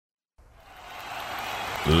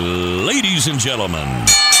Ladies and gentlemen,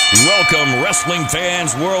 welcome wrestling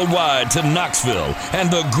fans worldwide to Knoxville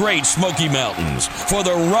and the Great Smoky Mountains for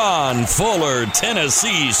the Ron Fuller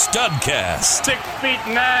Tennessee Studcast. 6 feet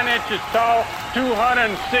 9 inches tall,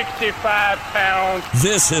 265 pounds.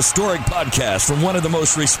 This historic podcast from one of the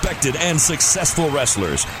most respected and successful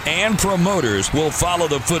wrestlers and promoters will follow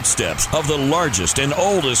the footsteps of the largest and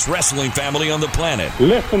oldest wrestling family on the planet.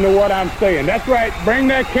 Listen to what I'm saying. That's right. Bring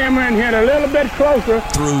that camera in here a little bit closer.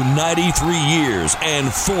 Through 93 years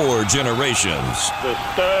and 4 generations. The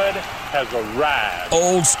stud has arrived.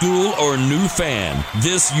 Old school or new fan,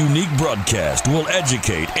 this unique broadcast will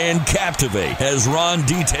educate and captivate as Ron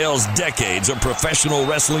details decades of professional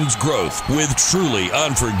wrestling's growth with truly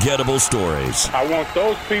unforgettable stories. I want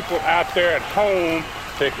those people out there at home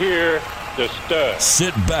to hear the stud.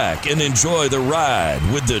 Sit back and enjoy the ride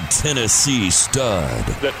with the Tennessee Stud.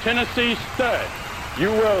 The Tennessee Stud. You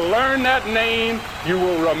will learn that name. You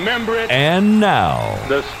will remember it. And now,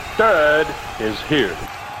 the stud is here.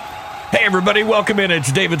 Hey everybody, welcome in. It's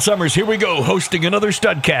David Summers. Here we go, hosting another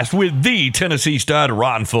Studcast with the Tennessee Stud,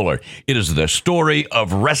 Ron Fuller. It is the story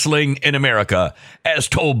of wrestling in America as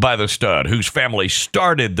told by the Stud, whose family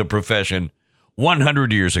started the profession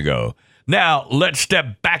 100 years ago. Now, let's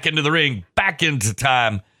step back into the ring, back into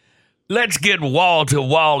time. Let's get wall to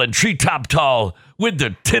wall and treetop tall with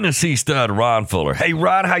the Tennessee Stud, Ron Fuller. Hey,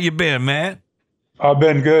 Ron, how you been, man? I've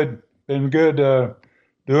been good. Been good.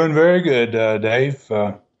 Doing very good, Dave.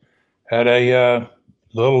 Had a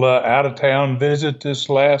little out-of-town visit this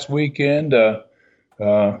last weekend.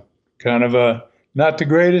 Kind of not the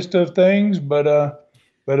greatest of things, but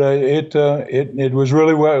it was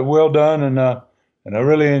really well done, and I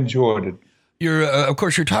really enjoyed it. Of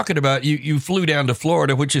course, you're talking about you flew down to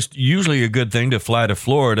Florida, which is usually a good thing to fly to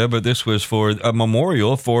Florida, but this was for a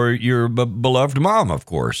memorial for your beloved mom, of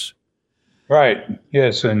course. Right.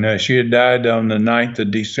 Yes, and she had died on the 9th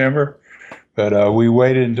of December, but we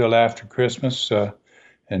waited until after Christmas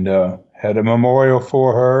and had a memorial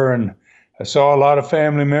for her, and I saw a lot of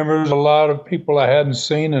family members, a lot of people I hadn't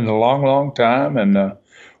seen in a long, long time, and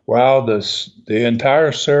wow, the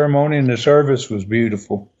entire ceremony and the service was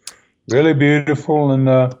beautiful. Really beautiful, and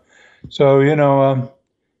so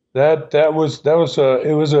that was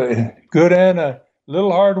a good and a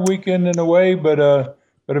little hard weekend in a way, but a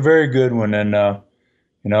very good one, and I'm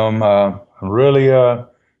really going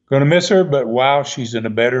to miss her, but wow, she's in a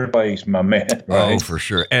better place, my man. Right? Oh, for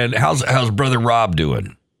sure. And how's brother Rob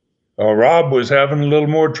doing? Rob was having a little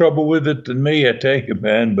more trouble with it than me, I tell you,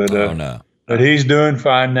 man, but but he's doing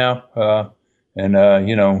fine now. And,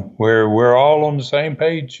 we're all on the same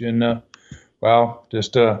page, and,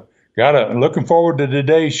 just looking forward to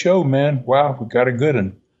today's show, man. Wow, we got a good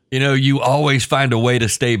one. You always find a way to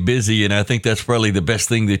stay busy, and I think that's probably the best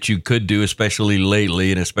thing that you could do, especially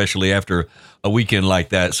lately, and especially after a weekend like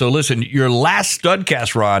that. So listen, your last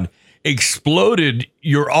Studcast, Ron, exploded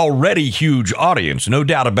your already huge audience, no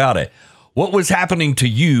doubt about it. What was happening to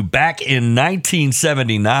you back in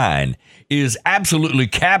 1979 is absolutely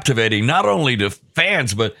captivating, not only to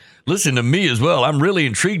fans, but listen to me as well. I'm really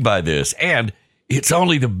intrigued by this, and it's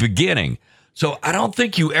only the beginning. So I don't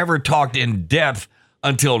think you ever talked in depth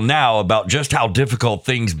until now about just how difficult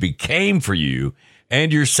things became for you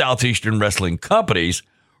and your Southeastern wrestling companies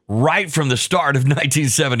right from the start of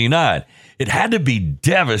 1979. It had to be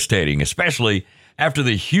devastating, especially after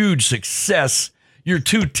the huge success your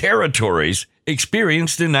two territories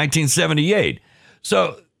experienced in 1978.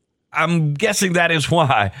 So I'm guessing that is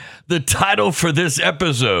why the title for this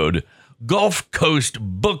episode, Gulf Coast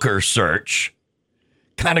Booker Search,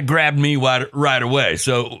 kind of grabbed me right away.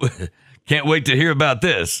 So can't wait to hear about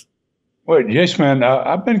this. Well, yes, man.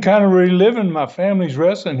 I've been kind of reliving my family's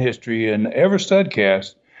wrestling history in every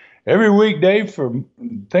Studcast. Every week, Dave,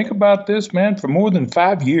 think about this, man, for more than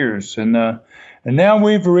 5 years. And now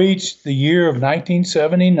we've reached the year of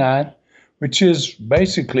 1979, which is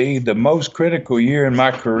basically the most critical year in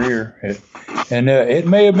my career. It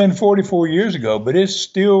may have been 44 years ago, but it's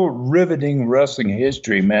still riveting wrestling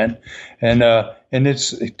history, man. And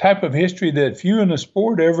it's a type of history that few in the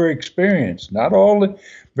sport ever experienced.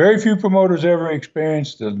 Very few promoters ever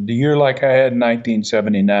experienced the year like I had in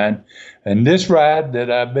 1979. And this ride that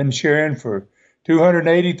I've been sharing for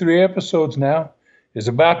 283 episodes now is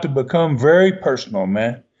about to become very personal,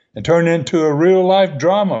 man, and turn into a real life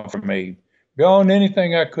drama for me, beyond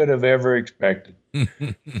anything I could have ever expected.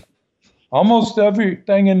 Almost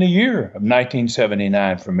everything in the year of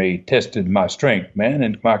 1979 for me tested my strength, man,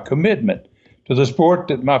 and my commitment to the sport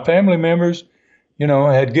that my family members,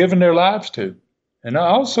 had given their lives to. And it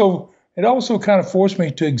also kind of forced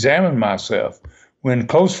me to examine myself when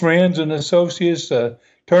close friends and associates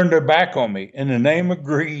turned their back on me in the name of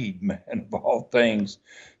greed, man, of all things.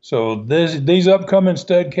 So these upcoming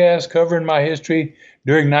studcasts covering my history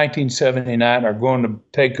during 1979 are going to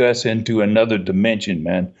take us into another dimension,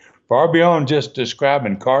 man. Far beyond just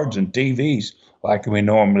describing cards and TVs like we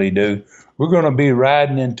normally do. We're going to be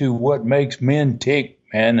riding into what makes men tick,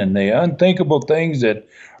 man, and the unthinkable things that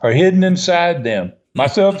are hidden inside them,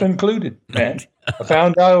 myself included, man. I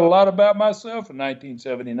found out a lot about myself in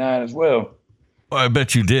 1979 as well. Well, I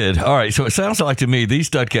bet you did. All right, so it sounds like to me these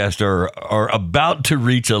studcasts are about to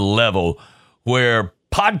reach a level where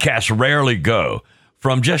podcasts rarely go,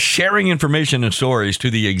 from just sharing information and stories to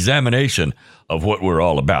the examination of what we're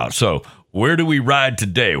all about. So where do we ride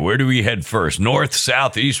today? Where do we head first? North,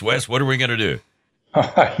 south, east, west? What are we going to do?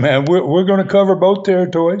 All right, man, we're going to cover both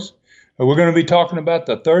territories. We're going to be talking about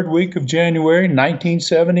the third week of January,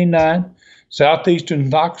 1979. Southeastern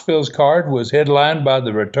Knoxville's card was headlined by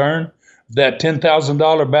the return of that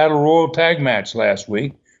 $10,000 Battle Royal tag match last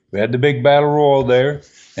week. We had the big Battle Royal there,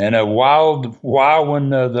 and a wild one.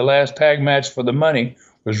 The last tag match for the money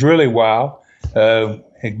was really wild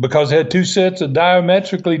because it had two sets of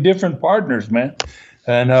diametrically different partners, man.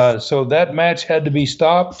 And so that match had to be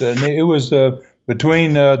stopped, and it was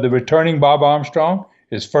between the returning Bob Armstrong,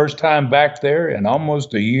 his first time back there in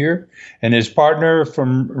almost a year, and his partner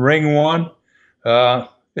from Ring 1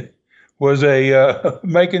 was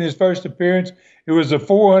making his first appearance. It was a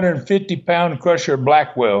 450-pound crusher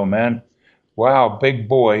Blackwell, man. Wow, big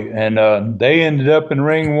boy. And they ended up in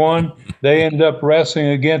Ring 1. They ended up wrestling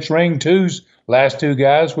against Ring 2's last two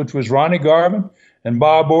guys, which was Ronnie Garvin and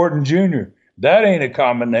Bob Orton Jr. That ain't a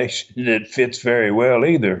combination that fits very well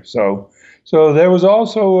either. So there was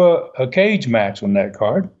also a cage match on that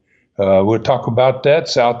card. We'll talk about that.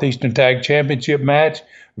 Southeastern Tag Championship match.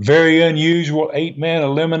 Very unusual 8-man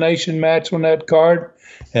elimination match on that card.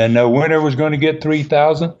 And the winner was going to get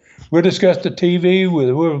 $3,000. We'll discuss the TV.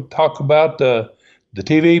 We'll talk about the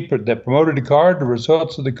TV that promoted the card, the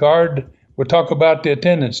results of the card. We'll talk about the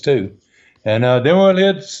attendance too. And then we'll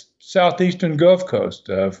hit Southeastern Gulf Coast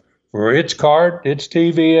for its card, its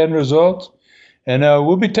TV and results. And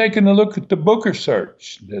we'll be taking a look at the Booker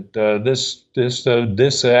search. That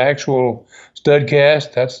this actual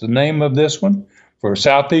studcast, that's the name of this one, for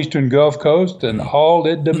Southeastern Gulf Coast, and all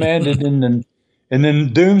it demanded in the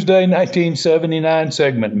Doomsday 1979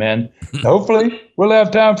 segment, man. Hopefully, we'll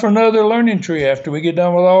have time for another learning tree after we get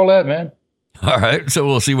done with all that, man. All right, so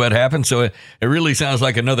we'll see what happens. So it really sounds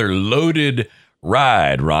like another loaded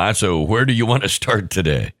ride, Ron. So where do you want to start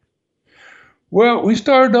today? Well, we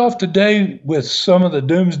started off today with some of the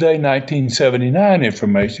Doomsday 1979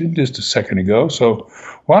 information just a second ago. So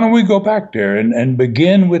why don't we go back there and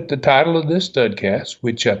begin with the title of this studcast,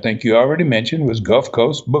 which I think you already mentioned was Gulf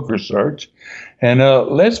Coast Booker Search. And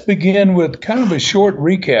let's begin with kind of a short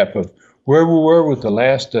recap of where we were with the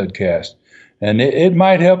last studcast. And it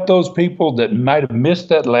might help those people that might have missed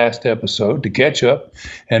that last episode to catch up.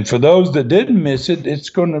 And for those that didn't miss it,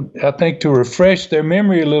 it's going to, I think, to refresh their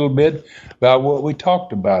memory a little bit about what we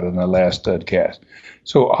talked about in the last studcast.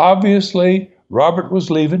 So obviously, Robert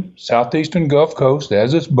was leaving Southeastern Gulf Coast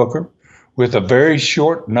as its booker with a very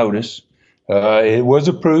short notice. It was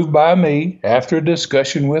approved by me after a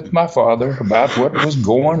discussion with my father about what was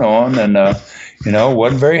going on, and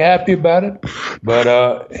wasn't very happy about it, but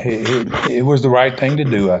it was the right thing to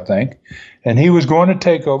do, I think. And he was going to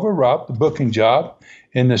take over, Rob, the booking job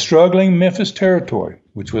in the struggling Memphis territory,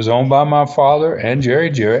 which was owned by my father and Jerry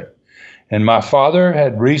Jarrett. And my father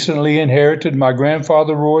had recently inherited my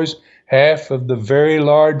grandfather Roy's half of the very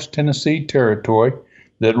large Tennessee territory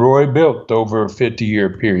that Roy built over a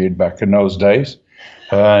 50-year period back in those days.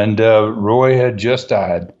 And Roy had just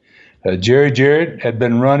died. Jerry Jarrett had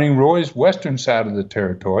been running Roy's western side of the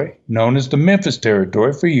territory, known as the Memphis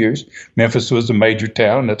territory, for years. Memphis was a major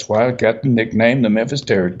town. That's why I got the nickname, the Memphis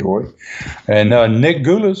territory. And Nick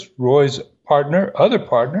Goulas, Roy's other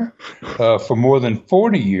partner, for more than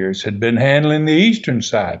 40 years, had been handling the eastern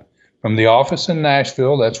side from the office in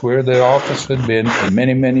Nashville. That's where the office had been for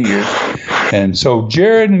many, many years. And so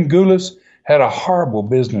Jared and Goulas had a horrible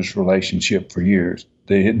business relationship for years.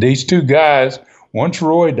 These two guys, once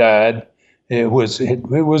Roy died, it was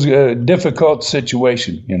a difficult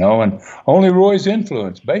situation, and only Roy's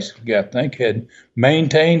influence, basically, I think, had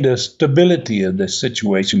maintained the stability of the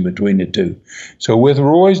situation between the two. So with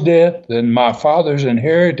Roy's death and my father's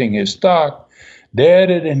inheriting his stock, Dad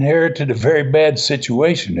had inherited a very bad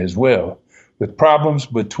situation as well, with problems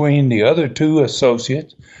between the other two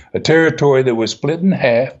associates, a territory that was split in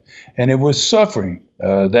half, and it was suffering.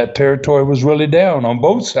 That territory was really down on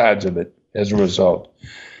both sides of it as a result.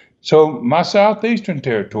 So my southeastern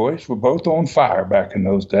territories were both on fire back in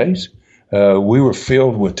those days. We were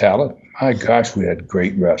filled with talent. My gosh, we had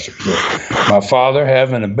great wrestlers. My father,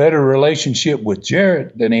 having a better relationship with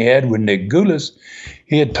Jarrett than he had with Nick Goulas,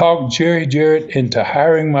 he had talked Jerry Jarrett into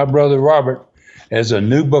hiring my brother Robert as a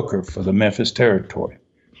new booker for the Memphis territory.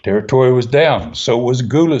 Territory was down. So was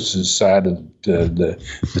Goulas's side of the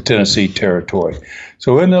Tennessee territory.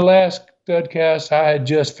 So in the last studcast, I had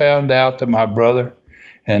just found out that my brother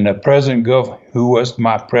and the present who was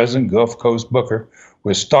my present Gulf Coast booker,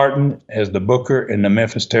 was starting as the booker in the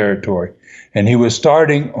Memphis territory. And he was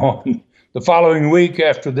starting on the following week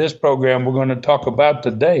after this program we're going to talk about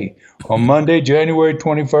today. On Monday, January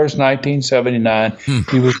 21st, 1979,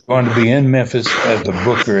 he was going to be in Memphis as the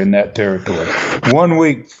booker in that territory. 1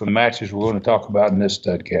 week for the matches we're going to talk about in this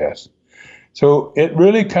studcast. So it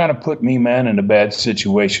really kind of put me, man, in a bad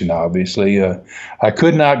situation, obviously. I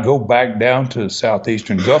could not go back down to the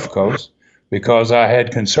southeastern Gulf Coast because I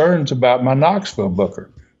had concerns about my Knoxville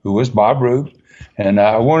booker, who was Bob Rube, and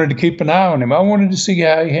I wanted to keep an eye on him. I wanted to see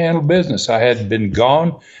how he handled business. I had been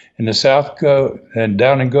gone in the South and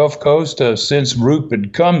down in Gulf Coast since Rube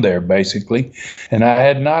had come there, basically, and I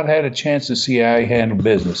had not had a chance to see how he handled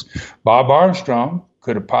business. Bob Armstrong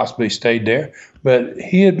could have possibly stayed there, but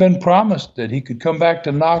he had been promised that he could come back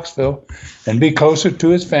to Knoxville and be closer to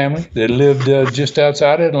his family that lived just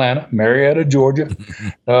outside Atlanta, Marietta, Georgia,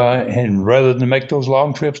 and rather than make those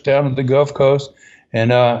long trips down to the Gulf Coast.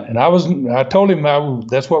 And I told him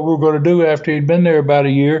that's what we were going to do after he'd been there about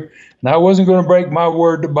a year, and I wasn't going to break my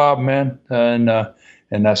word to Bob, man, and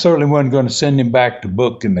I certainly wasn't going to send him back to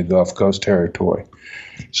book in the Gulf Coast territory.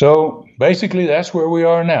 So basically, that's where we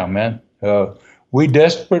are now, man. We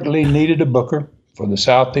desperately needed a booker for the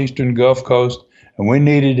southeastern Gulf Coast, and we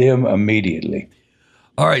needed him immediately.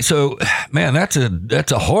 All right, so man, that's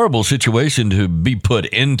a horrible situation to be put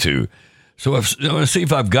into. So I want to see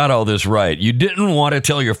if I've got all this right. You didn't want to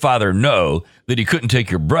tell your father no, that he couldn't take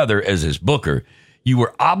your brother as his booker. You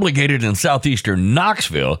were obligated in southeastern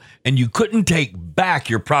Knoxville, and you couldn't take back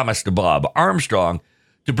your promise to Bob Armstrong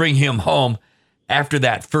to bring him home after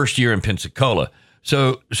that first year in Pensacola.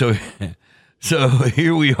 So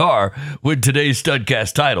here we are with today's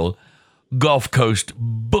studcast title, Gulf Coast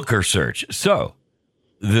Booker Search. So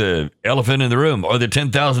the elephant in the room, or the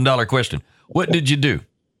 $10,000 question, what did you do?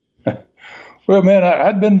 Well, man,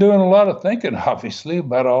 I'd been doing a lot of thinking, obviously,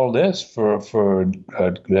 about all this for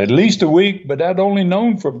at least a week, but I'd only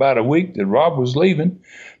known for about a week that Rob was leaving.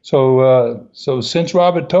 So since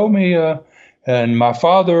Rob had told me, and my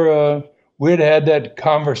father, we'd had that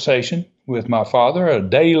conversation with my father. A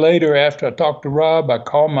day later, after I talked to Rob, I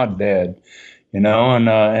called my dad, and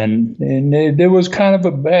it was kind of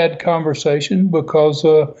a bad conversation because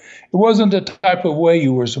it wasn't the type of way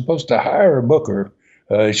you were supposed to hire a booker.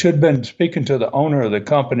 It should have been speaking to the owner of the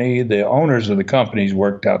company. The owners of the companies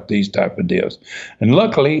worked out these type of deals. And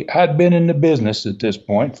luckily, I'd been in the business at this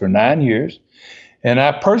point for 9 years, and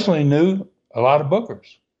I personally knew a lot of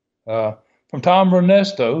bookers. From Tom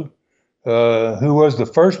Ernesto, who was the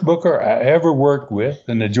first booker I ever worked with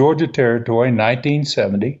in the Georgia territory in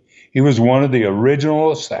 1970. He was one of the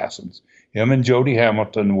original assassins. Him and Jody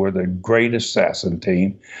Hamilton were the great assassin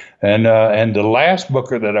team. And the last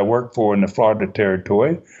booker that I worked for in the Florida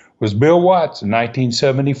territory was Bill Watts in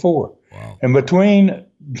 1974. Wow. And between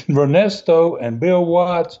Ernesto and Bill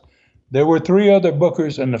Watts, there were 3 other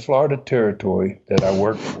bookers in the Florida territory that I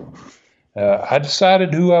worked for. I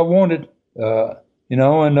decided who I wanted,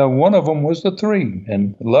 and one of them was the 3.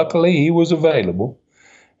 And luckily, he was available.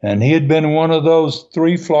 And he had been one of those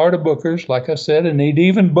 3 Florida bookers, like I said, and he'd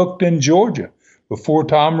even booked in Georgia before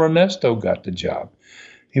Tom Ernesto got the job.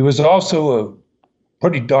 He was also a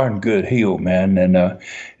pretty darn good heel, man,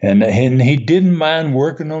 and he didn't mind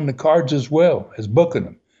working on the cards as well as booking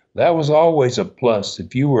them. That was always a plus.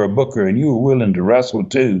 If you were a booker and you were willing to wrestle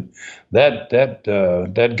too, that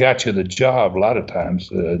got you the job a lot of times.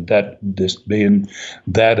 That just being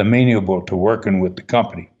that amenable to working with the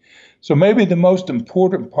company. So maybe the most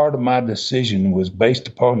important part of my decision was based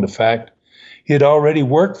upon the fact he had already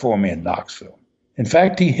worked for me in Knoxville. In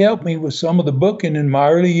fact, he helped me with some of the booking in my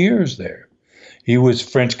early years there. He was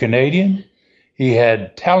French Canadian. He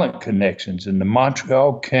had talent connections in the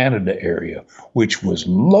Montreal, Canada area, which was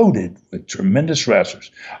loaded with tremendous wrestlers.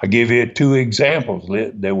 I'll give you 2 examples.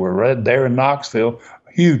 They were right there in Knoxville,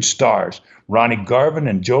 huge stars. Ronnie Garvin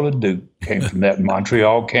and Joe LeDuc came from that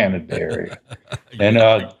Montreal, Canada area.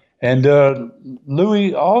 And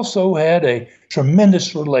Louis also had a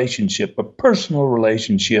tremendous relationship, a personal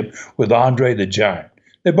relationship with Andre the Giant.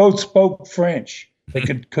 They both spoke French. They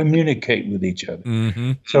could communicate with each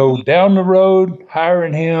other. So down the road,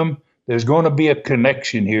 hiring him, there's going to be a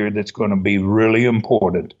connection here that's going to be really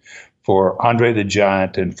important for Andre the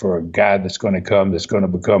Giant and for a guy that's going to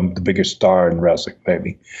become the biggest star in wrestling,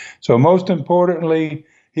 maybe. So most importantly,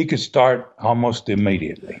 he could start almost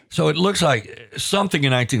immediately. So it looks like something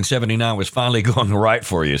in 1979 was finally going right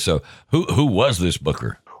for you. So who was this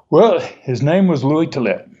booker? Well, his name was Louis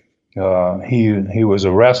Tillett. He was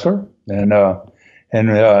a wrestler, and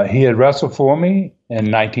he had wrestled for me in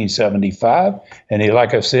 1975. And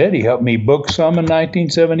like I said, he helped me book some in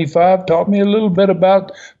 1975, taught me a little bit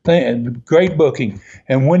about great booking.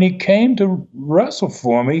 And when he came to wrestle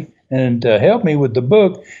for me and help me with the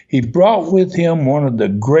book, he brought with him one of the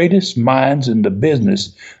greatest minds in the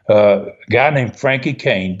business, a guy named Frankie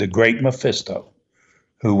Kane, the Great Mephisto,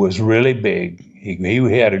 who was really big. He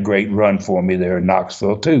had a great run for me there in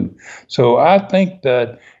Knoxville, too. So I think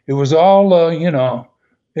that it was all,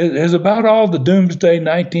 it was about all the Doomsday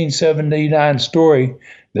 1979 story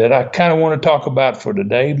that I kind of want to talk about for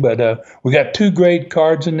today. But we got two great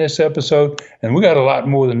cards in this episode, and we got a lot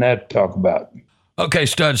more than that to talk about. Okay,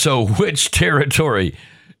 Stud, so which territory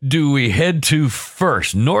do we head to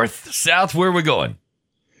first? North, south, where are we going?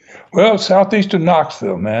 Well, southeastern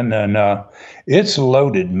Knoxville, man, and it's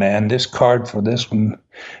loaded, man. This card for this one,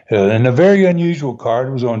 and a very unusual card.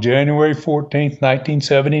 It was on January 14th,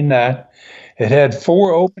 1979. It had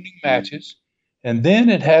 4 opening matches, and then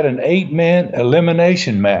it had an 8-man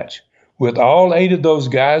elimination match with all 8 of those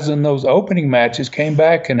guys in those opening matches came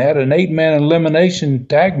back and had an 8-man elimination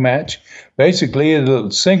tag match, basically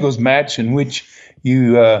a singles match in which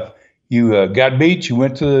you got beat, you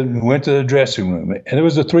went to the dressing room. And it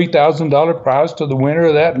was a $3,000 prize to the winner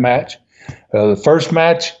of that match. The first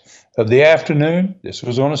match of the afternoon, this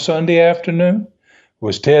was on a Sunday afternoon,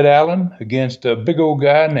 was Ted Allen against a big old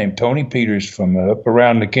guy named Tony Peters from up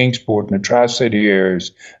around the Kingsport in the Tri-City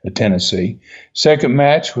areas of Tennessee. Second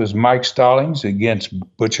match was Mike Stallings against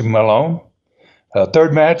Butcher Malone.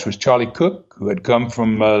 Third match was Charlie Cook, who had come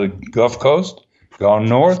from the Gulf Coast, gone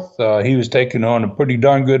north. He was taking on a pretty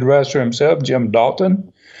darn good wrestler himself, Jim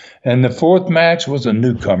Dalton. And the fourth match was a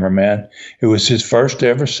newcomer, man. It was his first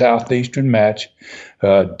ever Southeastern match.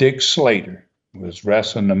 Dick Slater was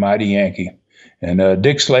wrestling the Mighty Yankee. And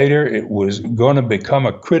Dick Slater, it was going to become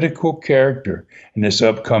a critical character in this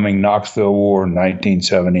upcoming Knoxville War in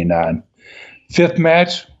 1979. Fifth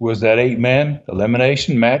match was that 8-man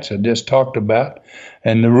elimination match I just talked about.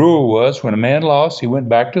 And the rule was when a man lost, he went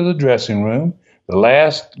back to the dressing room. The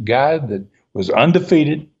last guy that was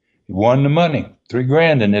undefeated won the money,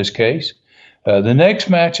 $3,000 in this case. The next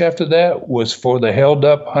match after that was for the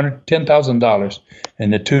held-up $10,000 in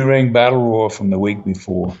the 2-ring battle royal from the week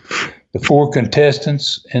before. The 4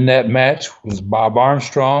 contestants in that match was Bob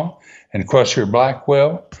Armstrong and Crusher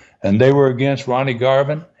Blackwell, and they were against Ronnie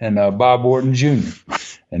Garvin and Bob Orton Jr.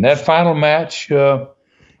 And that final match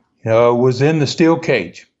was in the steel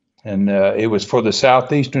cage, and it was for the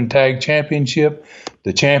Southeastern Tag Championship.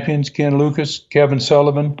 The champions, Ken Lucas, Kevin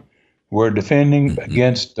Sullivan, were defending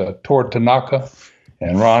against Tor Tanaka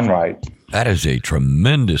and Ron Wright. That is a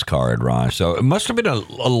tremendous card, Ron. So it must have been a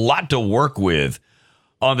lot to work with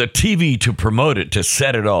on the TV to promote it, to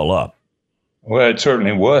set it all up. Well, it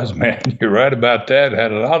certainly was, man. You're right about that. It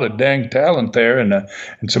had a lot of dang talent there and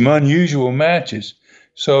some unusual matches.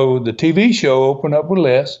 So the TV show opened up with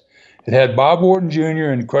less. It had Bob Orton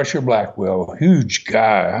Jr. and Crusher Blackwell, a huge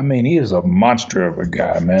guy. I mean, he is a monster of a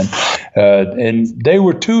guy, man. And they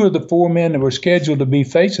were 2 of the 4 men that were scheduled to be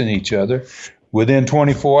facing each other within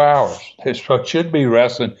 24 hours. This should be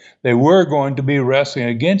wrestling. They were going to be wrestling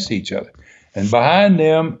against each other. And behind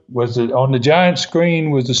them was on the giant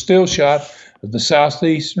screen was a still shot of the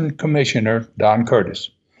Southeastern Commissioner, Don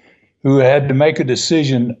Curtis, who had to make a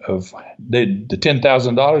decision of the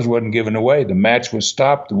 $10,000 wasn't given away. The match was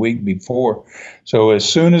stopped the week before. So as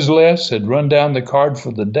soon as Les had run down the card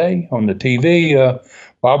for the day on the TV,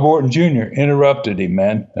 Bob Orton Jr. interrupted him,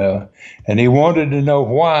 man. And he wanted to know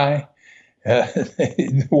why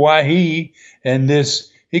he and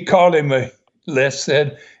this, he called him Les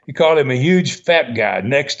said, he called him a huge fat guy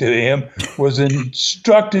next to him, was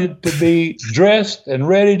instructed to be dressed and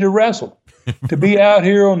ready to wrestle, to be out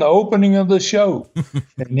here on the opening of the show.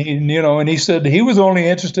 And he said he was only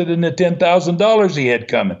interested in the $10,000 he had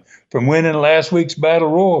coming from winning last week's Battle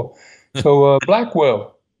Royal. So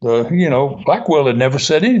Blackwell had never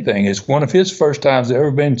said anything. It's one of his first times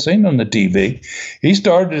ever been seen on the TV. He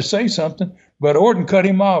started to say something, but Orton cut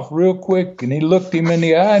him off real quick, and he looked him in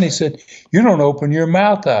the eye, and he said, "You don't open your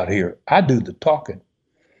mouth out here. I do the talking."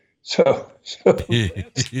 So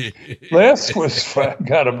Les was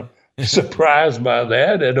got surprised by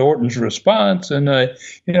that at Orton's response. And,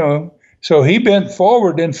 so he bent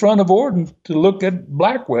forward in front of Orton to look at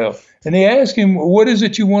Blackwell. And he asked him, what is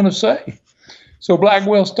it you want to say? So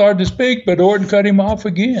Blackwell started to speak, but Orton cut him off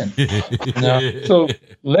again. So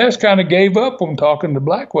Les kind of gave up on talking to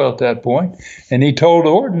Blackwell at that point, and he told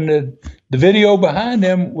Orton that the video behind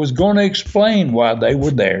him was going to explain why they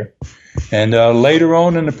were there. And later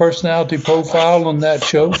on in the personality profile on that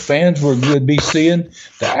show, fans would be seeing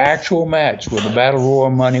the actual match where the Battle Royal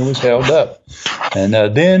money was held up. And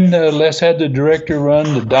then Les had the director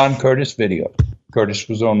run the Don Curtis video. Curtis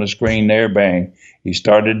was on the screen there, bang. He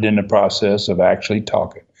started in the process of actually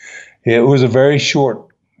talking. It was a very short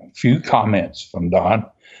few comments from Don.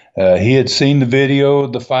 He had seen the video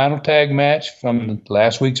of the final tag match from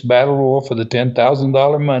last week's Battle Royal for the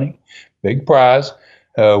 $10,000 money, big prize,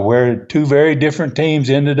 where two very different teams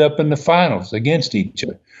ended up in the finals against each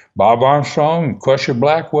other. Bob Armstrong and Crusher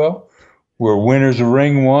Blackwell were winners of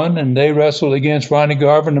Ring 1, and they wrestled against Ronnie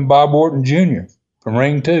Garvin and Bob Orton Jr. from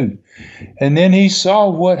Ring 2. And then he saw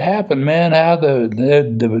what happened, man, how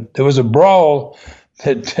there was a brawl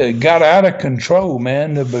that got out of control,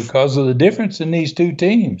 man, because of the difference in these two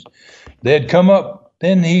teams. They had come up.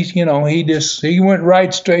 Then he went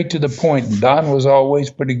right straight to the point. And Don was always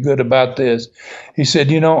pretty good about this. He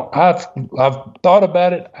said, I've thought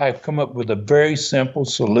about it. I've come up with a very simple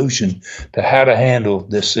solution to how to handle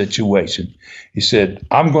this situation. He said,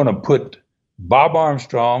 I'm going to put Bob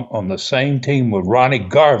Armstrong on the same team with Ronnie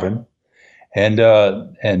Garvin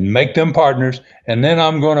and make them partners. And then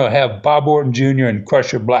I'm going to have Bob Orton Jr. and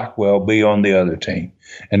Crusher Blackwell be on the other team.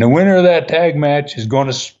 And the winner of that tag match is going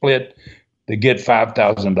to split to get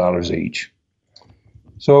 $5,000 each.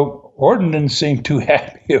 So Orton didn't seem too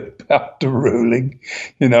happy about the ruling,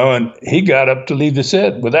 and he got up to leave the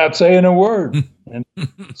set without saying a word. And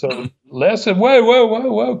so Les said,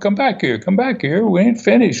 whoa, come back here. We ain't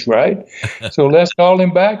finished, right? So Les called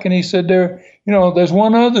him back, and he said, there's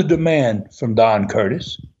one other demand from Don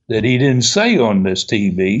Curtis that he didn't say on this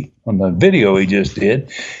TV, on the video he just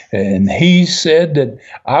did. And he said that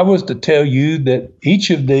I was to tell you that each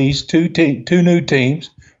of these two new teams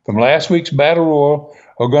from last week's Battle Royal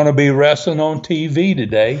are going to be wrestling on TV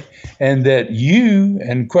today, and that you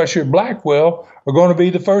and Crusher Blackwell are going to be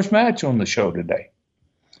the first match on the show today.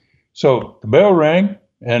 So the bell rang,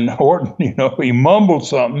 and Orton, he mumbled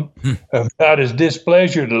something about his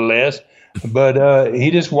displeasure to Les, but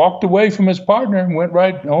he just walked away from his partner and went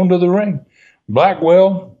right onto the ring.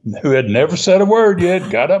 Blackwell, who had never said a word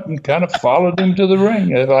yet, got up and kind of followed him to the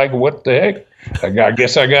ring. Like, what the heck? I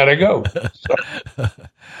guess I got to go. So.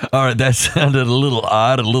 All right, that sounded a little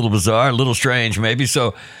odd, a little bizarre, a little strange maybe.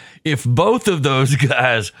 So if both of those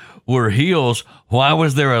guys were heels, why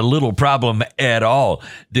was there a little problem at all?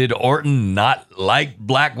 Did Orton not like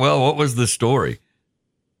Blackwell? What was the story?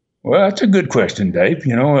 Well, that's a good question, Dave.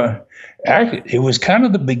 It was kind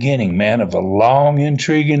of the beginning, man, of a long,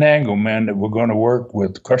 intriguing angle, man, that we're going to work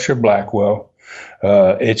with Crusher Blackwell.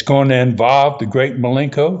 It's going to involve the great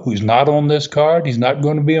Malenko, who's not on this card. He's not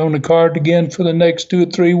going to be on the card again for the next 2 or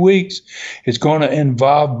 3 weeks. It's going to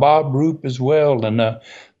involve Bob Roop as well. And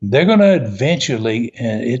they're going to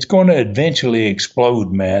it's going to eventually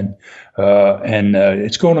explode, man. And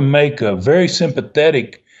it's going to make a very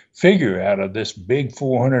sympathetic figure out of this big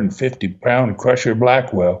 450-pound Crusher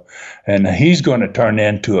Blackwell. And he's going to turn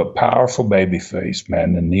into a powerful babyface,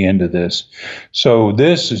 man, in the end of this. So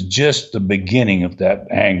this is just the beginning of that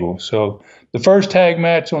angle. So the first tag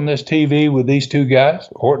match on this TV with these two guys,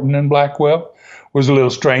 Orton and Blackwell, was a little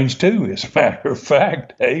strange too, as a matter of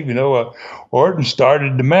fact, Dave. Orton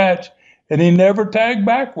started the match, and he never tagged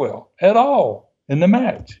Blackwell at all in the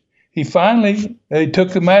match. He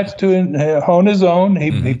took the match on his own.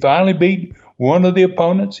 He finally beat one of the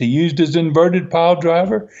opponents. He used his inverted pile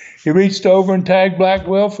driver. He reached over and tagged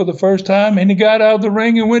Blackwell for the first time, and he got out of the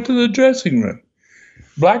ring and went to the dressing room.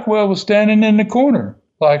 Blackwell was standing in the corner,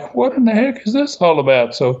 like, what in the heck is this all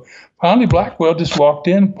about? So finally, Blackwell just walked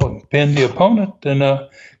in, pinned the opponent, and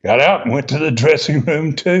got out and went to the dressing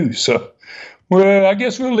room too. So, I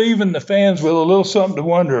guess we're leaving the fans with a little something to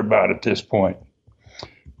wonder about at this point.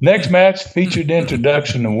 Next match featured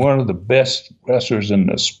introduction of one of the best wrestlers in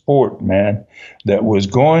the sport, man, that was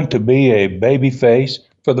going to be a babyface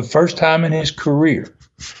for the first time in his career.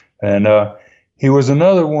 And he was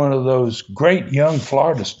another one of those great young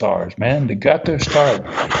Florida stars, man, that got their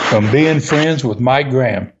start from being friends with Mike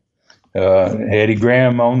Graham. Eddie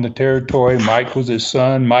Graham owned the territory. Mike was his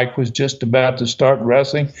son. Mike was just about to start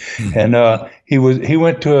wrestling, and he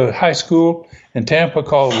went to a high school in Tampa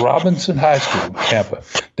called Robinson High School, Tampa.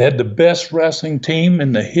 They had the best wrestling team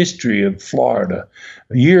in the history of Florida.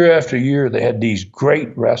 Year after year, they had these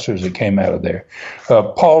great wrestlers that came out of there.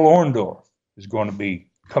 Paul Orndorff is going to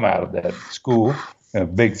come out of that school, a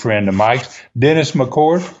big friend of Mike's. Dennis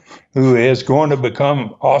McCord, who is going to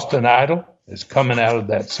become Austin Idol, is coming out of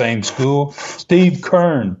that same school. Steve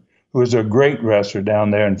Kern, who is a great wrestler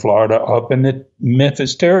down there in Florida, up in the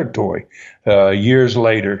Memphis territory, years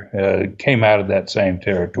later, came out of that same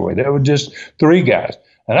territory. There were just 3 guys.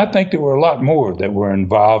 And I think there were a lot more that were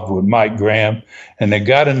involved with Mike Graham, and they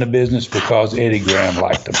got in the business because Eddie Graham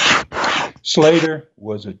liked them. Slater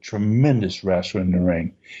was a tremendous wrestler in the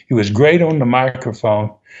ring. He was great on the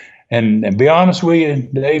microphone. And to be honest with you,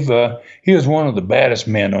 Dave, he was one of the baddest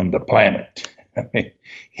men on the planet. I mean,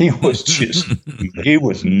 he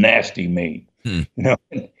was nasty mean. You know,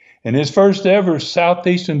 and his first ever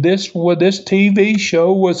Southeastern, this TV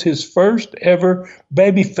show was his first ever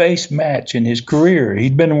babyface match in his career.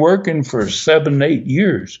 He'd been working for 7, 8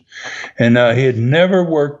 years, and he had never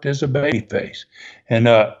worked as a babyface. And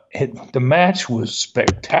the match was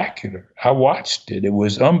spectacular. I watched it. It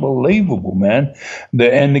was unbelievable, man.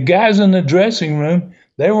 And the guys in the dressing room,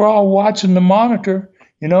 they were all watching the monitor,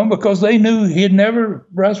 you know, because they knew he had never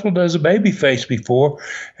wrestled as a babyface before,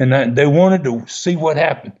 and they wanted to see what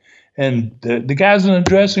happened. And the guys in the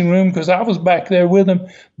dressing room, because I was back there with them,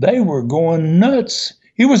 they were going nuts.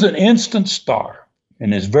 He was an instant star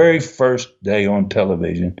in his very first day on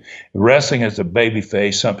television, wrestling as a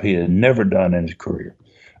babyface, something he had never done in his career.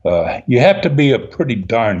 You have to be a pretty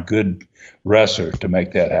darn good wrestler to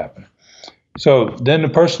make that happen. So then the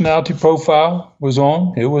personality profile was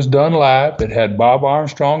on. It was done live. It had Bob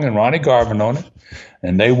Armstrong and Ronnie Garvin on it.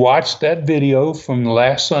 And they watched that video from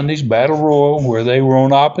last Sunday's Battle Royal where they were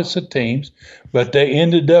on opposite teams. But they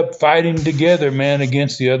ended up fighting together, man,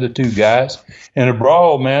 against the other 2 guys. In a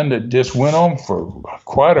brawl, man, that just went on for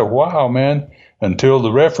quite a while, man, until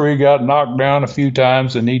the referee got knocked down a few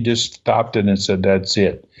times and he just stopped it and said, that's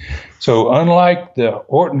it. So unlike the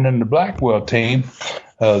Orton and the Blackwell team,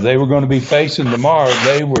 they were going to be facing tomorrow.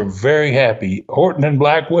 They were very happy. Orton and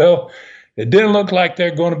Blackwell, it didn't look like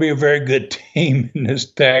they're going to be a very good team in this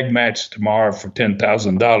tag match tomorrow for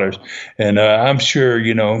 $10,000. And I'm sure,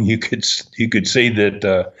 you know, you could see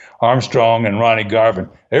that Armstrong and Ronnie Garvin,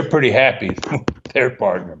 they're pretty happy with their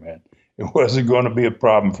partner, man. It wasn't going to be a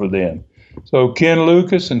problem for them. So Ken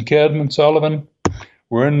Lucas and Kevin Sullivan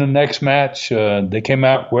were in the next match. They came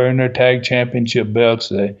out wearing their tag championship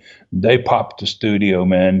belts. They popped the studio,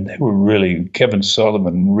 man. They were really, Kevin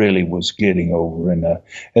Sullivan really was getting over. And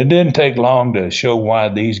it didn't take long to show why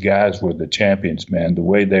these guys were the champions, man. The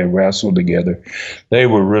way they wrestled together, they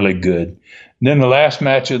were really good. And then the last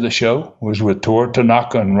match of the show was with Toru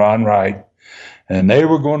Tanaka and Ron Wright. And they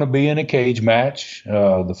were going to be in a cage match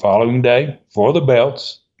the following day for the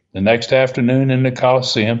belts, the next afternoon in the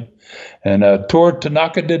Coliseum. And Toru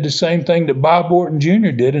Tanaka did the same thing that Bob Orton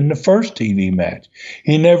Jr. did in the first TV match.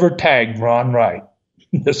 He never tagged Ron Wright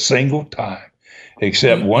a single time,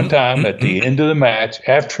 except one time at the end of the match,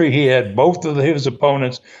 after he had both of his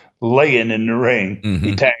opponents laying in the ring,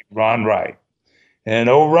 he tagged Ron Wright. And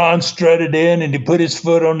old Ron strutted in and he put his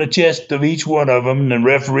foot on the chest of each one of them, and the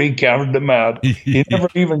referee counted them out. He never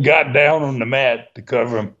even got down on the mat to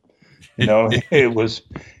cover him. You know, it was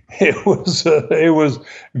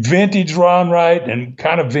vintage Ron Wright and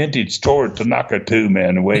kind of vintage Toru Tanaka too,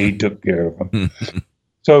 man, the way he took care of him.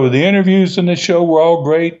 So the interviews in the show were all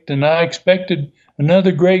great, and I expected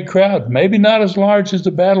another great crowd. Maybe not as large as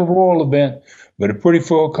the Battle Royal event, but a pretty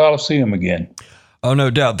full Coliseum again. Oh,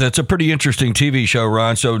 no doubt. That's a pretty interesting TV show,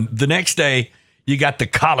 Ron. So the next day, you got the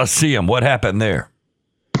Coliseum. What happened there?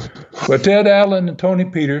 Well, Ted Allen and Tony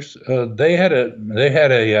Peters, they had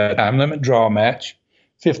a time limit draw match.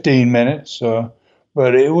 15 minutes,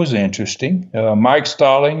 but it was interesting. Mike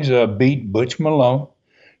Stallings beat Butch Malone.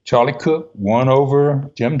 Charlie Cook won over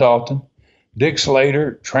Jim Dalton. Dick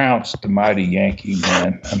Slater trounced the mighty Yankee,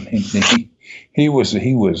 man. I mean, he was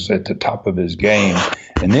at the top of his game.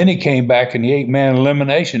 And then he came back in the 8-man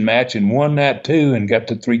elimination match and won that too and got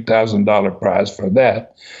the $3,000 prize for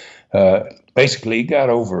that. Basically, he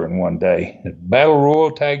got over in one day. The Battle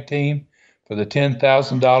Royal Tag Team for the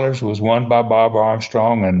 $10,000 was won by Bob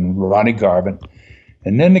Armstrong and Ronnie Garvin.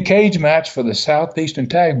 And then the cage match for the Southeastern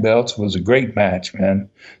Tag Belts was a great match, man.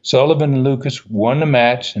 Sullivan and Lucas won the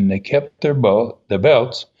match, and they kept their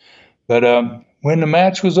belts. But when the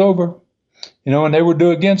match was over, And they were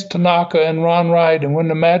doing against Tanaka and Ron Wright. And when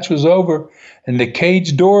the match was over and the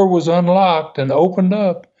cage door was unlocked and opened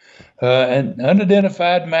up, an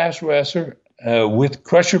unidentified masked wrestler with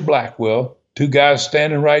Crusher Blackwell, two guys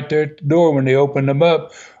standing right there at the door when they opened them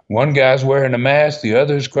up. One guy's wearing a mask, the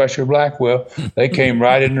other's Crusher Blackwell. They came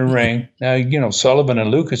right in the ring. Now, Sullivan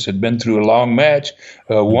and Lucas had been through a long match.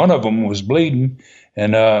 One of them was bleeding.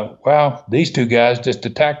 And, these two guys just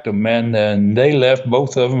attacked them, man. And they left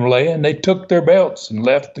both of them laying. They took their belts and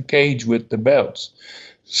left the cage with the belts.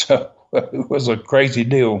 So it was a crazy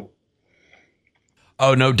deal.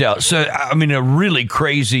 Oh, no doubt. So, I mean, a really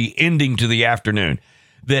crazy ending to the afternoon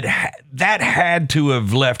that had to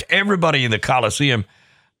have left everybody in the Coliseum,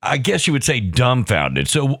 I guess you would say, dumbfounded.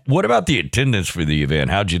 So what about the attendance for the event?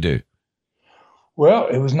 How'd you do? Well,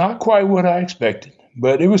 it was not quite what I expected,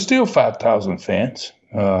 but it was still 5,000 fans.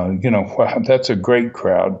 Wow, that's a great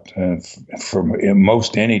crowd for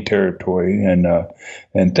most any territory.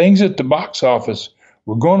 And things at the box office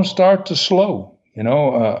were going to start to slow.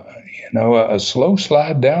 A slow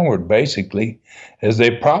slide downward, basically, as they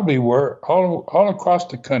probably were all across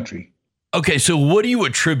the country. Okay, so what do you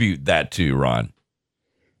attribute that to, Ron?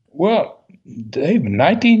 Well, Dave,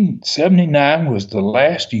 1979 was the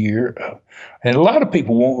last year, and a lot of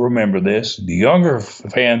people won't remember this. The younger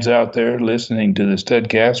fans out there listening to the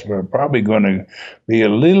Studcast are probably going to be a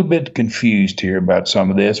little bit confused here about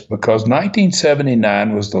some of this, because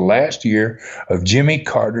 1979 was the last year of Jimmy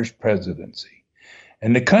Carter's presidency.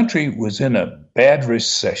 And the country was in a bad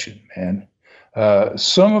recession, man.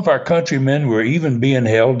 Some of our countrymen were even being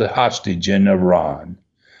held hostage in Iran.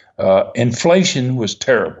 Inflation was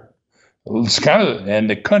terrible. And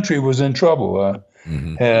the country was in trouble.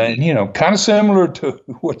 And, kind of similar to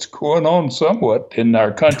what's going on somewhat in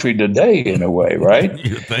our country today, in a way, right?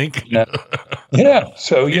 You think? Yeah.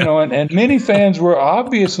 So, and many fans were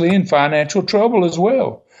obviously in financial trouble as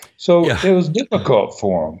well. So It was difficult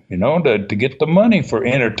for them, to get the money for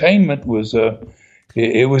entertainment was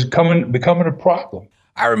it was becoming a problem.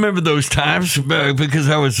 I remember those times because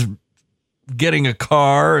I was getting a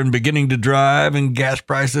car and beginning to drive, and gas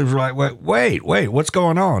prices were like, wait, what's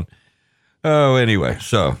going on? Oh, anyway,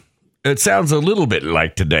 so it sounds a little bit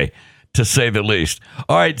like today, to say the least.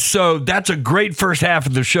 All right, so that's a great first half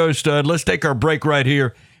of the show, Stud. Let's take our break right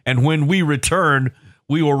here, and when we return,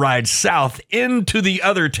 we will ride south into the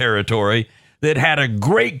other territory that had a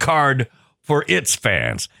great card for its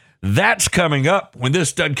fans. That's coming up when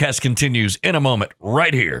this Studcast continues in a moment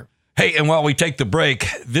right here. Hey, and while we take the break,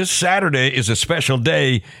 this Saturday is a special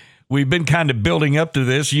day. We've been kind of building up to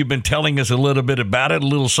this. You've been telling us a little bit about it, a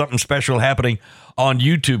little something special happening on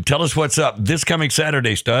YouTube. Tell us what's up this coming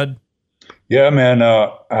Saturday, Stud. Yeah, man.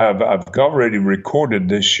 I've already recorded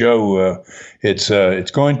this show.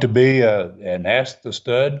 It's going to be an Ask the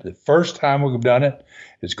Stud. The first time we've done it.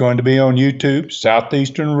 It's going to be on YouTube.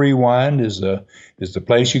 Southeastern Rewind is the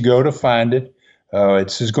place you go to find it.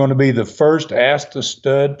 It's going to be the first Ask the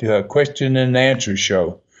Stud question and answer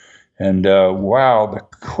show. And wow, the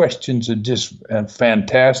questions are just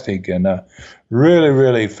fantastic, and really,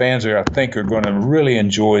 really, fans I think are going to really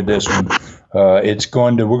enjoy this one. We're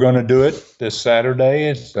going to do it this Saturday.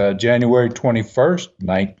 It's January 21st,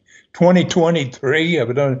 2023.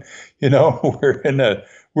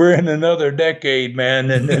 We're in another decade, man,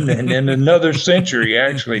 and in another century,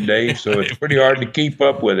 actually, Dave. So it's pretty hard to keep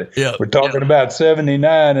up with it. Yeah. We're talking about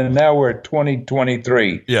 79, and now we're at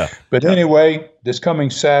 2023. Yeah. But anyway, this coming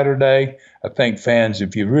Saturday, I think fans,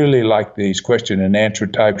 if you really like these question and answer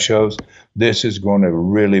type shows, this is going to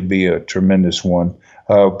really be a tremendous one.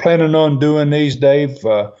 Planning on doing these, Dave,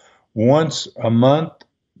 once a month,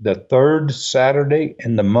 the third Saturday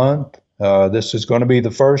in the month. This is going to be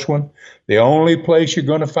the first one. The only place you're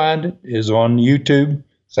going to find it is on YouTube,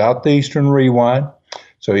 Southeastern Rewind.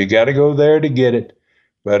 So you got to go there to get it.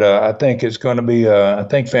 But I think it's going to be, I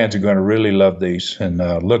think fans are going to really love these, and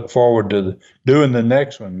look forward to doing the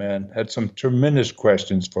next one, man. Had some tremendous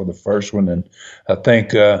questions for the first one, and I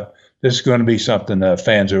think this is going to be something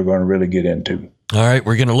fans are going to really get into. All right,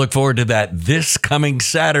 we're going to look forward to that this coming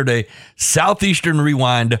Saturday, Southeastern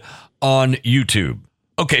Rewind on YouTube.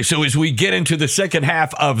 Okay, so as we get into the second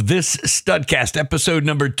half of this Studcast, episode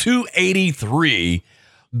number 283,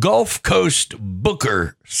 Gulf Coast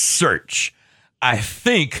Booker Search. I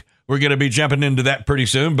think we're going to be jumping into that pretty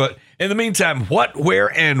soon. But in the meantime, what,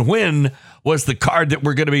 where, and when was the card that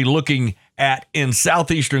we're going to be looking at in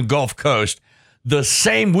Southeastern Gulf Coast the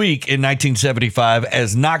same week in 1975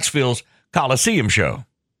 as Knoxville's Coliseum show?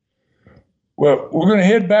 Well, we're going to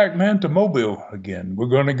head back, man, to Mobile again. We're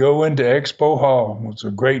going to go into Expo Hall. It's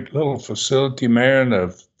a great little facility, man,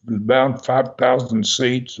 of about 5,000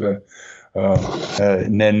 seats.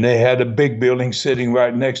 And then they had a big building sitting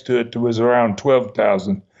right next to it that was around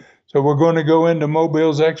 12,000. So we're going to go into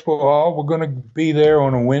Mobile's Expo Hall. We're going to be there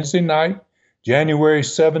on a Wednesday night, January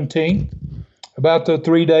 17th, about the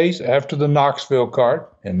 3 days after the Knoxville card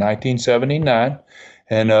in 1979.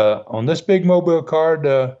 And on this big Mobile card,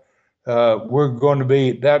 we're going to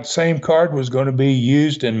be, that same card was going to be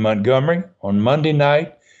used in Montgomery on Monday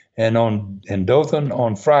night and in Dothan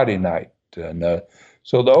on Friday night. And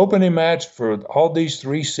so the opening match for all these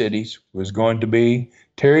three cities was going to be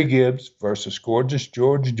Terry Gibbs versus Gorgeous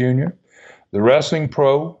George Jr., the wrestling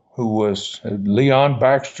pro, who was Leon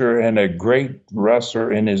Baxter and a great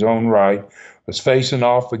wrestler in his own right, was facing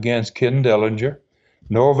off against Ken Dillinger.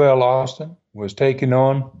 Norvell Austin was taking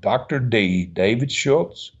on Dr. D, David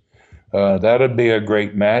Schultz. That'd be a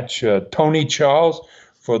great match. Tony Charles,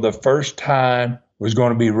 for the first time, was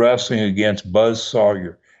going to be wrestling against Buzz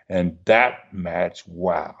Sawyer. And that match,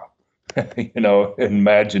 wow.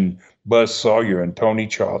 Imagine Buzz Sawyer and Tony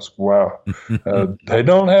Charles. Wow. They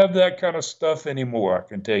don't have that kind of stuff anymore, I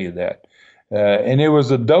can tell you that. And it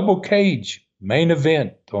was a double cage main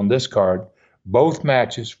event on this card. Both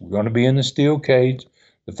matches were going to be in the steel cage.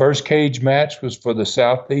 The first cage match was for the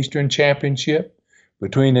Southeastern Championship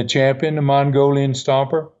between the champion, the Mongolian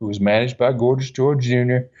Stomper, who was managed by Gorgeous George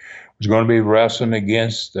Jr., was going to be wrestling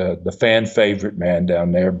against the fan favorite man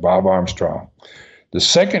down there, Bob Armstrong. The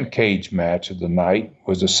second cage match of the night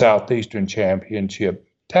was a Southeastern Championship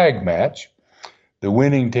tag match. The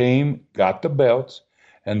winning team got the belts,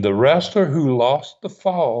 and the wrestler who lost the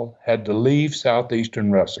fall had to leave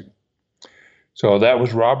Southeastern Wrestling. So that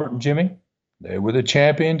was Robert and Jimmy. They were the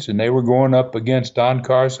champions, and they were going up against Don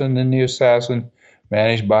Carson and the Assassin,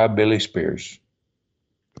 managed by Billy Spears.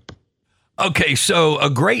 Okay, so a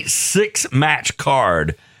great 6-match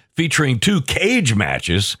card featuring 2 cage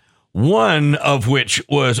matches, one of which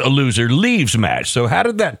was a loser leaves match. So how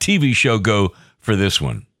did that TV show go for this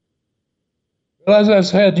one? Well, as I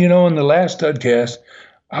said, in the last Studcast,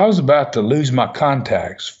 I was about to lose my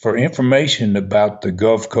contacts for information about the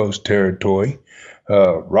Gulf Coast territory.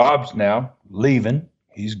 Rob's now leaving.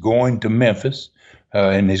 He's going to Memphis,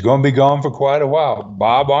 and he's going to be gone for quite a while.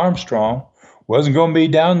 Bob Armstrong wasn't going to be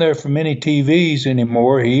down there for many TVs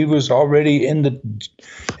anymore. He was already in the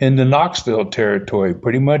Knoxville territory,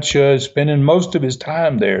 pretty much spending most of his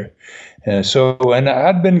time there. And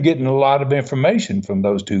I'd been getting a lot of information from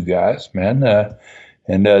those two guys, man. The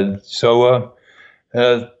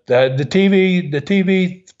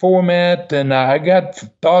TV format, and I got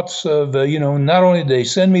thoughts of, not only did they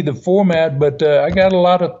send me the format, but I got a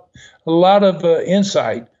lot of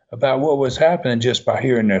insight about what was happening just by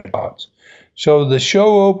hearing their thoughts. So the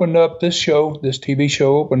show opened up, this TV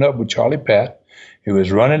show opened up with Charlie Pat. He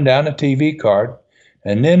was running down a TV card,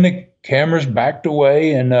 and then the cameras backed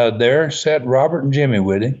away, and there sat Robert and Jimmy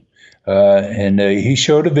with him. He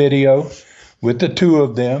showed a video with the two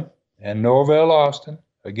of them and Norvell Austin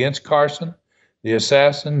against Carson, the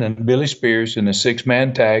Assassin, and Billy Spears in a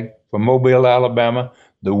 6-man tag from Mobile, Alabama,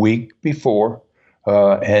 the week before.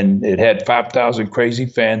 And it had 5,000 crazy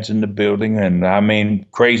fans in the building. And I mean,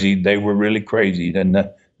 crazy. They were really crazy. And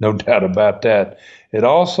no doubt about that. It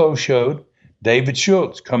also showed David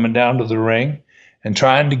Schultz coming down to the ring and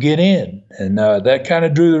trying to get in. And that kind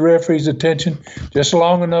of drew the referee's attention just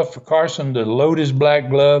long enough for Carson to load his black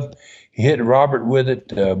glove. He hit Robert with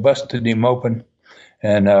it, busted him open,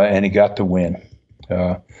 and he got the win.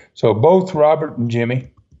 So both Robert and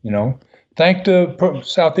Jimmy, thank the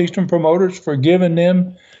Southeastern promoters for giving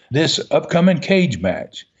them this upcoming cage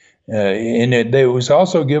match. And they was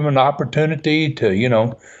also given an opportunity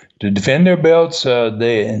to defend their belts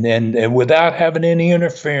and without having any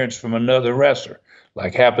interference from another wrestler,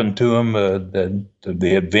 like happened to them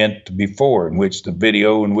the event before, in which the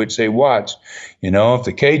video in which they watched. If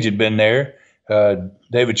the cage had been there,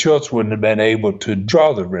 David Schultz wouldn't have been able to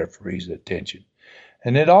draw the referee's attention.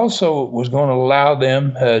 And it also was going to allow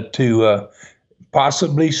them to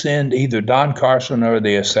possibly send either Don Carson or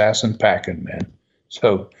the Assassin packing, man.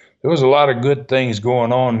 So there was a lot of good things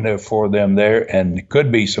going on there for them there, and it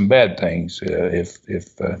could be some bad things if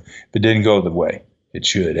it didn't go the way it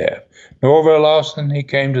should have. Norvell Austin, he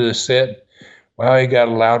came to the set. Well, he got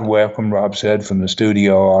a loud welcome, Rob said, from the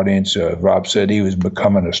studio audience. Rob said he was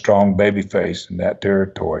becoming a strong babyface in that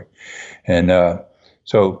territory. And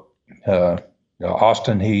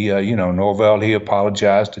Austin, Norvell, he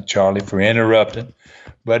apologized to Charlie for interrupting.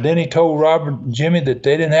 But then he told Robert and Jimmy that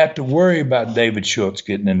they didn't have to worry about David Schultz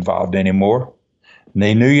getting involved anymore. And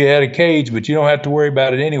they knew you had a cage, but you don't have to worry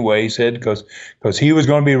about it anyway, he said, because he was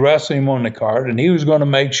going to be wrestling him on the card, and he was going to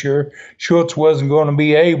make sure Schultz wasn't going to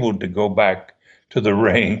be able to go back to the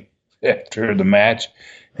ring. after the match.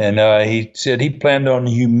 And he said he planned on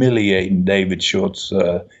humiliating David Schultz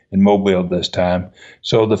in Mobile this time.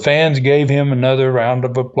 So the fans gave him another round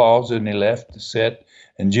of applause, and he left the set.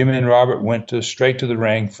 And Jimmy and Robert went straight to the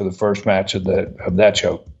ring for the first match of that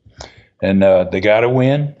show. And they got a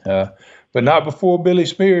win, but not before Billy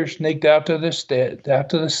Spears sneaked out to the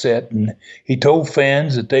set, and he told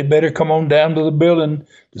fans that they better come on down to the building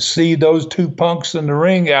to see those two punks in the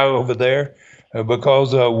ring out over there,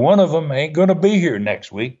 because one of them ain't going to be here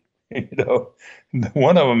next week.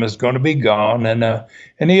 One of them is going to be gone, and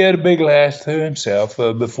he had a big laugh to himself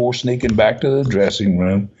before sneaking back to the dressing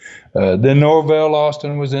room. Then Norvell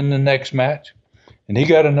Austin was in the next match, and he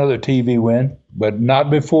got another TV win, but not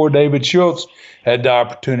before David Schultz had the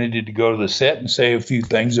opportunity to go to the set and say a few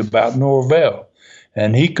things about Norvell.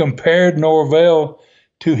 And he compared Norvell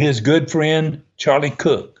to his good friend Charlie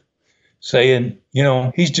Cook, saying,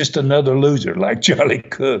 he's just another loser like Charlie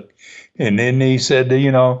Cook. And then he said,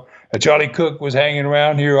 Charlie Cook was hanging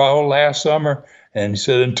around here all last summer, and he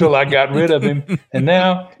said, until I got rid of him, and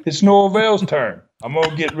now it's Norvell's turn. I'm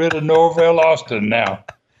going to get rid of Norvell Austin now.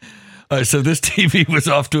 So this TV was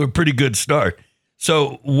off to a pretty good start.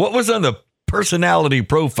 So what was on the personality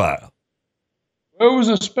profile? Well, it was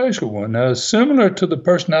a special one, similar to the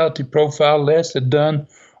personality profile Les had done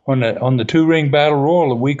on the two-ring battle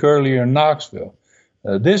royal a week earlier in Knoxville.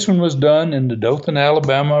 This one was done in the Dothan,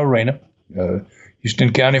 Alabama arena,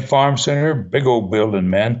 Houston County Farm Center, big old building,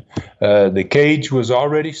 man. The cage was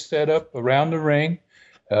already set up around the ring.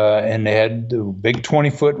 And they had the big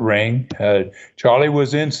 20-foot ring. Charlie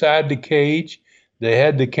was inside the cage. They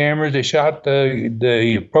had the cameras. They shot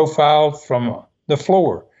the profile from the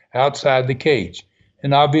floor outside the cage.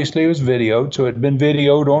 And obviously it was videoed, so it had been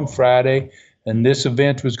videoed on Friday, and this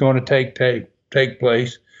event was going to take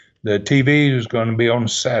place. The TV was going to be on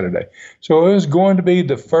Saturday. So it was going to be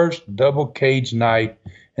the first double cage night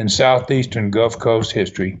in Southeastern Gulf Coast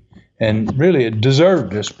history. And really, it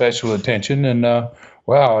deserved a special attention. And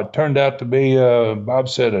wow, it turned out to be, Bob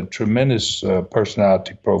said, a tremendous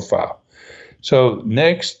personality profile. So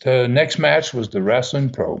next match was the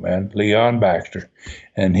wrestling pro, man, Leon Baxter.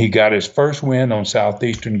 And he got his first win on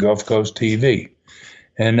Southeastern Gulf Coast TV.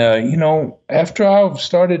 And, after I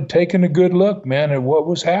started taking a good look, man, at what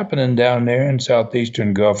was happening down there in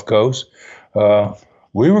Southeastern Gulf Coast,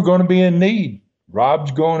 we were going to be in need.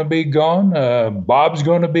 Rob's going to be gone. Bob's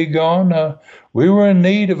going to be gone. We were in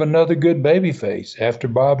need of another good baby face after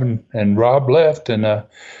Bob and Rob left. And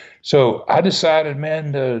so I decided,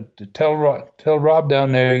 man, to tell Rob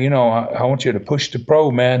down there, I want you to push the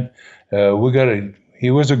pro, man. He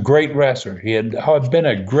was a great wrestler. He had been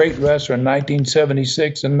a great wrestler in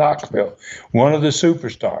 1976 in Knoxville, one of the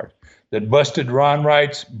superstars that busted Ron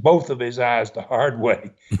Wright's both of his eyes the hard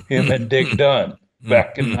way, him and Dick Dunn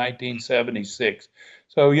back in 1976.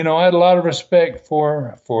 So, I had a lot of respect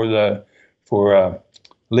for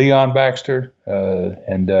Leon Baxter,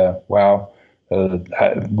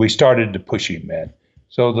 we started to push him, man.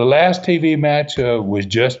 So the last TV match was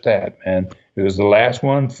just that, man. It was the last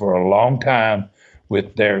one for a long time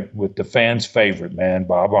with the fans' favorite, man,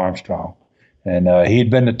 Bob Armstrong. And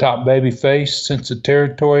he'd been the top baby face since the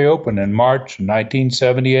territory opened in March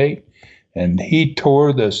 1978. And he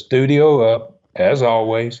tore the studio up, as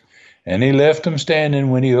always, and he left them standing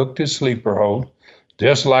when he hooked his sleeper hold,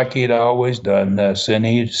 just like he'd always done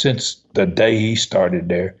since the day he started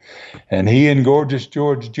there. And he and Gorgeous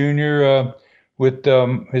George Jr., with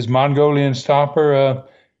his Mongolian Stomper,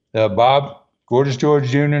 Bob, Gorgeous George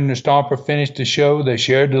Jr. and the Stomper finished the show. They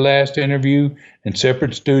shared the last interview in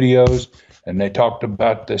separate studios, and they talked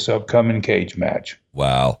about this upcoming cage match.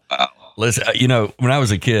 Wow. Listen, when I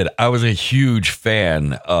was a kid, I was a huge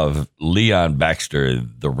fan of Leon Baxter,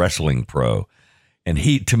 the wrestling pro. And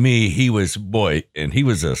he was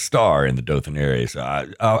a star in the Dothan area. So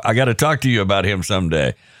I got to talk to you about him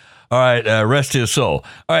someday. All right, rest his soul.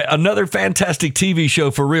 All right, another fantastic TV show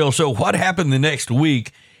for real. So what happened the next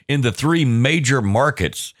week in the three major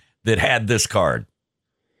markets that had this card?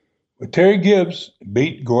 Well, Terry Gibbs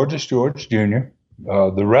beat Gorgeous George Jr.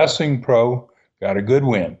 The wrestling pro got a good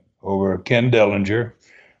win over Ken Dellinger.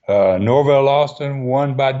 Norvell Austin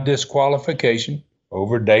won by disqualification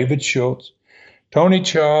over David Schultz. Tony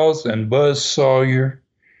Charles and Buzz Sawyer.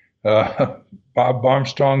 Bob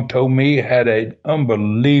Armstrong told me had an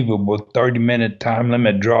unbelievable 30-minute time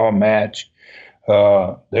limit draw match.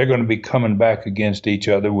 They're going to be coming back against each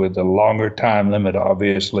other with a longer time limit,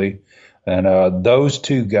 obviously. And those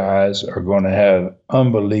two guys are going to have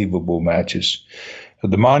unbelievable matches.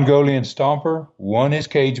 The Mongolian Stomper won his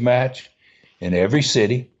cage match in every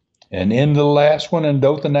city. And in the last one in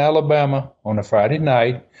Dothan, Alabama, on a Friday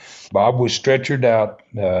night, Bob was stretchered out.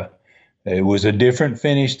 It was a different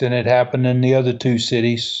finish than it happened in the other two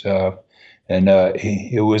cities, and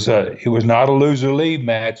it was not a loser leave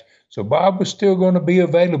match. So Bob was still going to be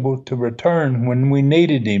available to return when we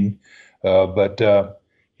needed him, but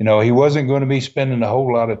he wasn't going to be spending a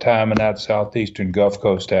whole lot of time in that southeastern Gulf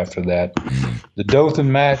Coast after that. The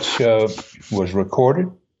Dothan match was recorded.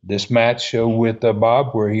 This match with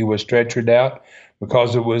Bob, where he was stretchered out,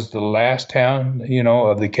 because it was the last town,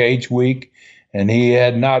 of the cage week, and he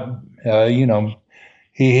had not,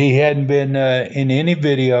 he hadn't been in any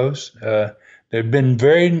videos. There'd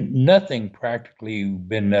been nothing practically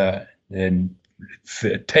been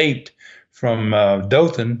taped from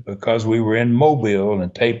Dothan, because we were in Mobile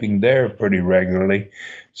and taping there pretty regularly.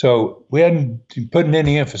 So we hadn't put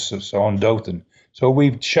any emphasis on Dothan. So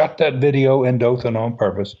we shot that video in Dothan on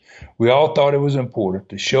purpose. We all thought it was important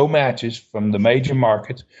to show matches from the major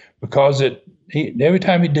markets, because every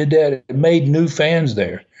time he did that, it made new fans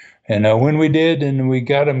there. And when we did, and we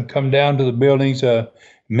got them come down to the buildings,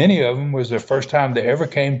 many of them was their first time they ever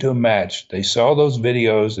came to a match. They saw those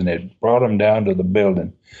videos, and it brought them down to the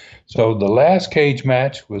building. So the last cage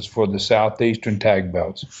match was for the Southeastern tag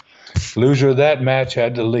belts. Loser of that match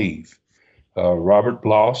had to leave. Robert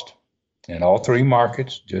lost in all three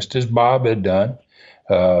markets, just as Bob had done.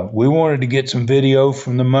 We wanted to get some video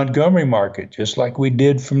from the Montgomery market, just like we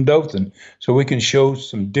did from Dothan, so we can show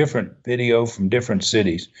some different video from different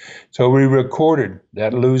cities. So we recorded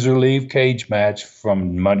that loser leave cage match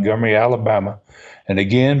from Montgomery, Alabama. And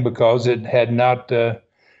again, because it had not the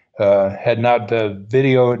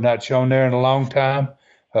video had not shown there in a long time,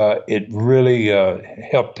 it really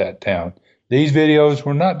helped that town. These videos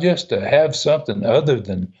were not just to have something other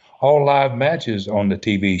than all live matches on the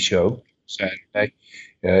TV show Saturday.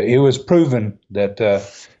 It was proven that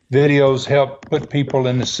videos help put people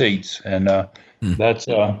in the seats, and that's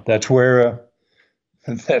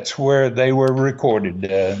where they were recorded,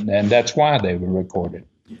 and that's why they were recorded.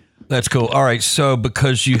 That's cool. All right, so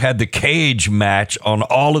because you had the cage match on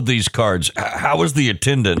all of these cards, how was the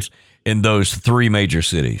attendance in those three major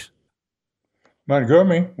cities?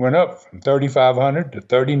 Montgomery went up from 3,500 to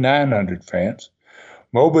 3,900 fans.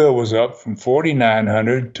 Mobile was up from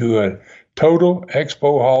 4,900 to a total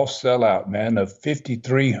Expo Hall sellout, man, of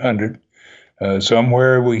 5,300.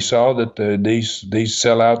 Somewhere we saw that these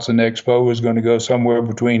sellouts in Expo was going to go somewhere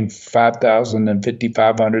between 5,000 and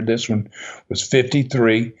 5,500. This one was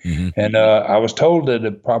 53. Mm-hmm. And I was told that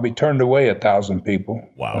it probably turned away 1,000 people.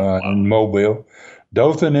 Wow. In Mobile.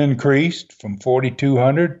 Dothan increased from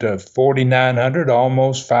 4,200 to 4,900,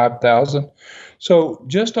 almost 5,000. So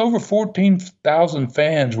just over 14,000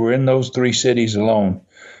 fans were in those three cities alone.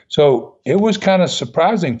 So it was kind of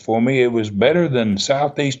surprising for me. It was better than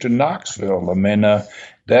southeastern Knoxville. I mean,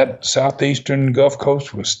 that southeastern Gulf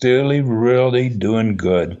Coast was still really doing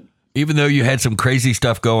good. Even though you had some crazy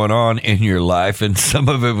stuff going on in your life, and some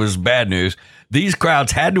of it was bad news, these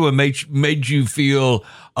crowds had to have made you feel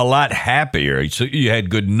a lot happier. So you had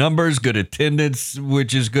good numbers, good attendance,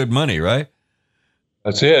 which is good money, right?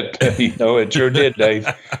 That's it. It sure did, Dave.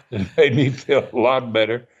 It made me feel a lot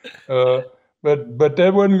better. But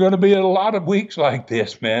there wasn't going to be a lot of weeks like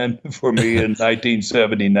this, man, for me in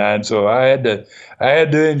 1979. So I had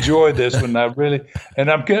to enjoy this one. I'm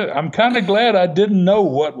kind of glad I didn't know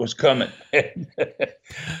what was coming. I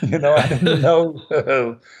didn't know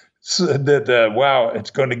that wow,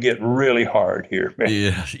 it's going to get really hard here, man.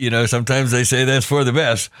 Yeah, sometimes they say that's for the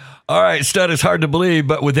best. All right, Stud, it's hard to believe,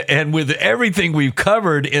 but with everything we've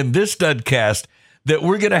covered in this Studcast, that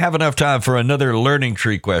we're going to have enough time for another learning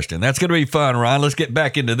tree question. That's going to be fun, Ron. Let's get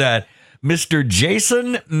back into that. Mr.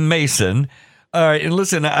 Jason Mason. All right, and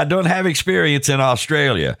listen, I don't have experience in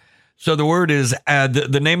Australia. So the word is,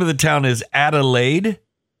 the name of the town is Adelaide.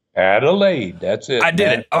 Adelaide, that's it. I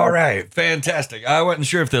did it. All right, fantastic. I wasn't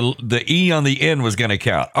sure if the E on the end was going to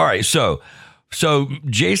count. All right, so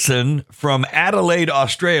Jason from Adelaide,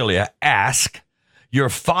 Australia, asked, your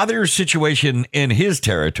father's situation in his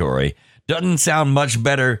territory doesn't sound much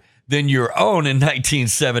better than your own in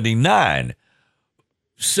 1979.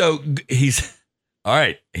 So all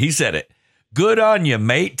right, he said it. Good on you,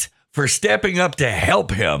 mate, for stepping up to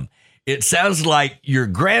help him. It sounds like your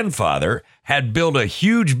grandfather had built a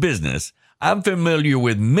huge business. I'm familiar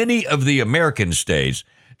with many of the American states.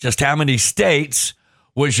 Just how many states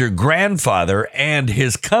was your grandfather and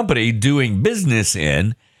his company doing business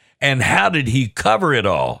in, and how did he cover it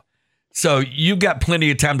all? So you've got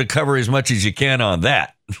plenty of time to cover as much as you can on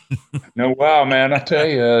that. No, wow, man, I tell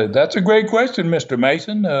you, that's a great question, Mr.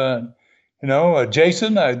 Mason.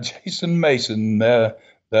 Jason Mason.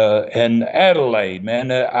 And Adelaide,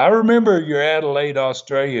 man. I remember your Adelaide,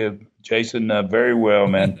 Australia, Jason, very well,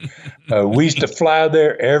 man. We used to fly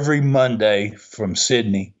there every Monday from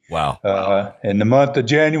Sydney. Wow. In the month of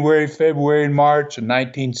January, February, and March of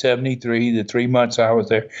 1973, the 3 months I was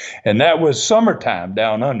there. And that was summertime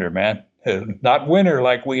down under, man. Not winter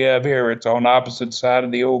like we have here. It's on the opposite side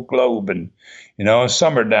of the old globe, and,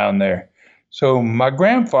 summer down there. So my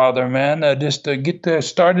grandfather, man, just to get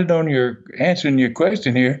started on answering your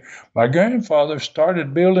question here, my grandfather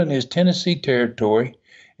started building his Tennessee territory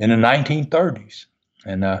in the 1930s.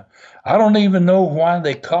 And I don't even know why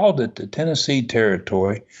they called it the Tennessee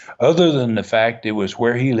Territory, other than the fact it was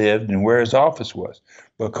where he lived and where his office was,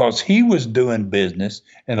 because he was doing business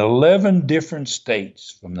in 11 different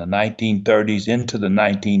states from the 1930s into the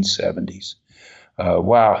 1970s.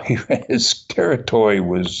 Wow, his territory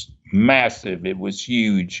was massive. It was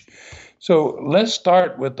huge. So let's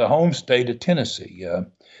start with the home state of Tennessee.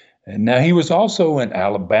 And now he was also in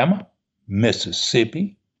Alabama,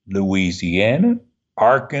 Mississippi, Louisiana,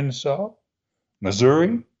 Arkansas,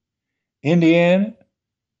 Missouri, Indiana,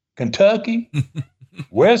 Kentucky,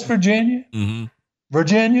 West Virginia,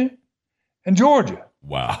 Virginia, and Georgia.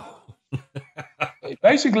 Wow.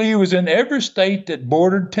 Basically, he was in every state that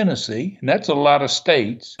bordered Tennessee, and that's a lot of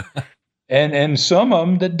states, and some of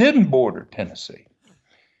them that didn't border Tennessee.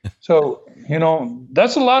 So,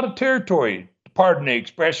 that's a lot of territory. Pardon the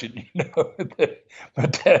expression,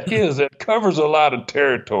 but that covers a lot of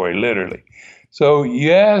territory, literally. So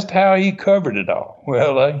you asked how he covered it all.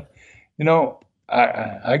 Well,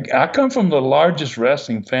 I come from the largest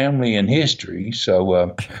wrestling family in history.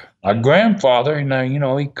 So my grandfather,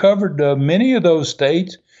 he covered many of those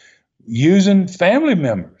states using family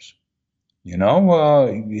members,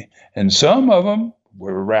 and some of them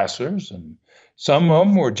were wrestlers, and some of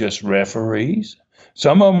them were just referees.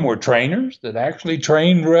 Some of them were trainers that actually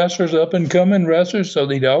trained wrestlers, up-and-coming wrestlers, so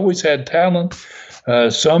they'd always had talent.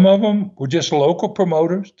 Some of them were just local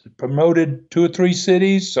promoters that promoted 2 or 3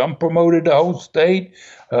 cities. Some promoted the whole state.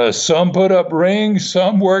 Some put up rings.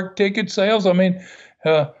 Some worked ticket sales. And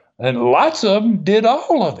lots of them did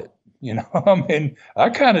all of it. I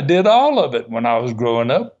kind of did all of it when I was growing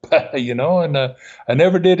up, and I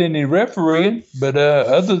never did any refereeing. But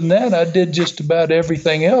other than that, I did just about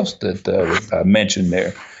everything else that I mentioned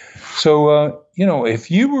there. So, if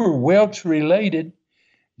you were Welch related,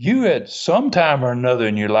 you at some time or another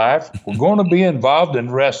in your life were going to be involved in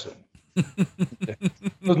wrestling.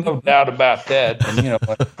 There's no doubt about that.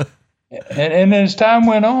 And as time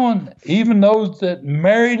went on, even those that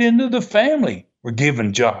married into the family were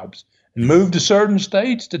given jobs and moved to certain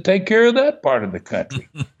states to take care of that part of the country.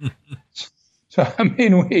 So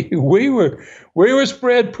we were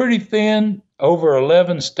spread pretty thin over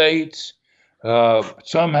 11 states.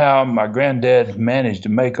 Somehow my granddad managed to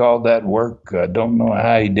make all that work. I don't know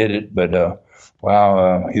how he did it, but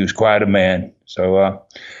wow, he was quite a man. So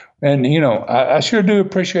I sure do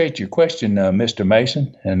appreciate your question, Mr.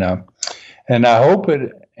 Mason, and I hope I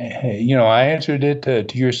answered it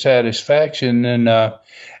to your satisfaction.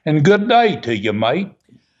 And good day to you, mate.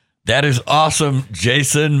 That is awesome,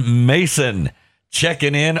 Jason Mason,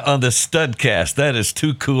 checking in on the Studcast. That is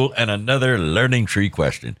too cool, and another learning tree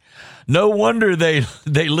question. No wonder they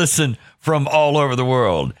listen from all over the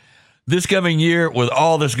world. This coming year, with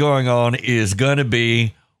all this going on, is going to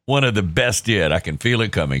be one of the best yet. I can feel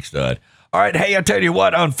it coming, Stud. All right, hey, I tell you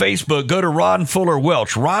what, on Facebook, go to Ron Fuller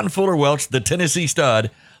Welch. Ron Fuller Welch, the Tennessee Stud.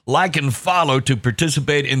 Like and follow to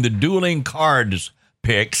participate in the dueling cards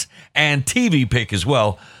picks and TV pick as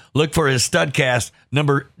well. Look for his Studcast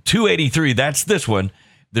number 283. That's this one,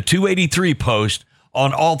 the 283 post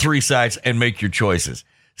on all 3 sites, and make your choices.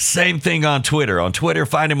 Same thing on Twitter. On Twitter,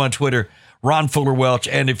 find him on Twitter, Ron Fuller Welch.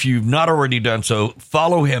 And if you've not already done so,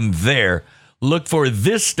 follow him there. Look for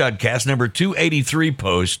this Studcast number 283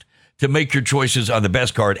 post to make your choices on the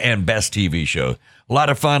best card and best TV show. A lot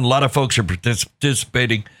of fun. A lot of folks are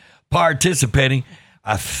participating.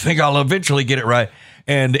 I think I'll eventually get it right.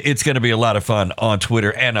 And it's going to be a lot of fun on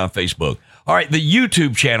Twitter and on Facebook. All right, the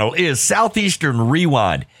YouTube channel is Southeastern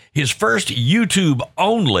Rewind. His first YouTube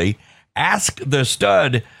only Ask the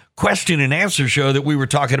Stud question and answer show that we were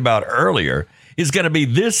talking about earlier is going to be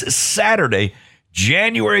this Saturday,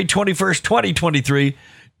 January 21st, 2023.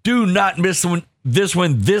 Do not miss this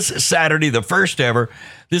one this Saturday, the first ever.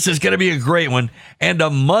 This is going to be a great one and a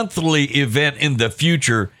monthly event in the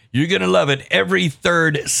future. You're going to love it every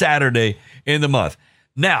 3rd Saturday in the month.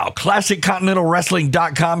 Now,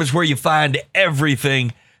 ClassicContinentalWrestling.com is where you find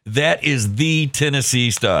everything that is the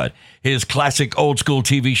Tennessee Stud. His classic old school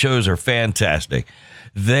TV shows are fantastic.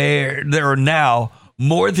 There are now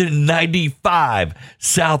more than 95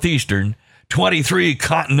 Southeastern, 23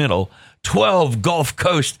 Continental, 12 Gulf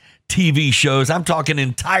Coast TV shows. I'm talking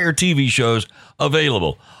entire TV shows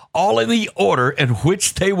available, all in the order in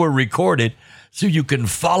which they were recorded, so you can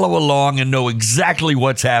follow along and know exactly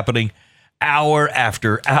what's happening hour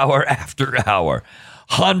after hour after hour.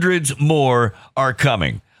 Hundreds more are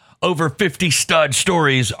coming. Over 50 stud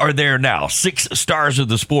stories are there now. 6 stars of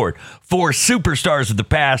the sport, 4 superstars of the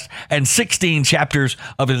past, and 16 chapters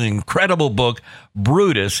of an incredible book,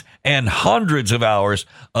 Brutus, and hundreds of hours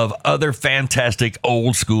of other fantastic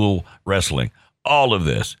old school wrestling. All of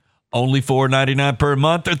this, only $4.99 per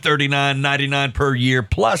month or $39.99 per year,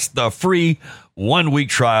 plus the free 1-week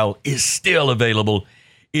trial is still available.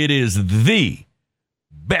 It is the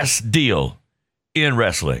best deal in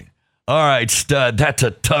wrestling. All right, stud, that's a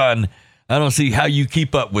ton. I don't see how you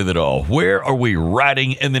keep up with it all. Where are we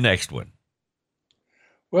riding in the next one?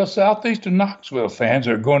 Well, Southeastern Knoxville fans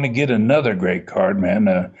are going to get another great card, man.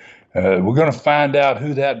 We're going to find out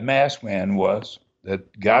who that masked man was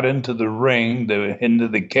that got into the ring, into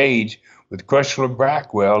the cage with Crusher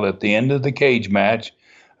Blackwell at the end of the cage match.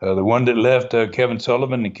 The one that left Kevin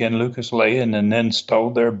Sullivan and Ken Lucas laying and then stole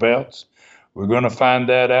their belts. We're going to find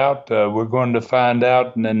that out. We're going to find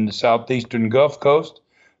out in the Southeastern Gulf Coast,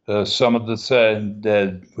 some of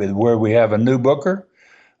the where we have a new booker.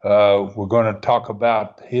 We're going to talk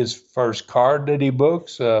about his first card that he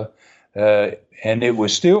books. And it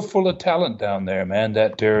was still full of talent down there, man,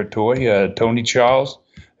 that territory. Tony Charles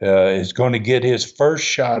is going to get his first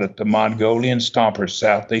shot at the Mongolian Stomper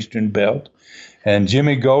Southeastern belt. And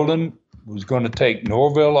Jimmy Golden was going to take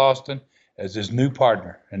Norville Austin as his new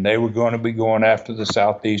partner, and they were going to be going after the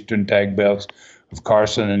Southeastern tag belts of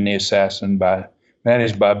Carson and the Assassin,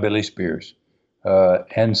 managed by Billy Spears.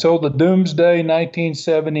 And so the Doomsday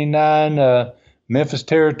 1979 Memphis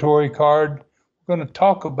territory card, we're going to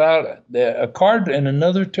talk about a card in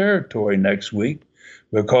another territory next week,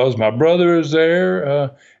 because my brother is there,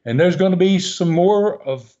 and there's going to be some more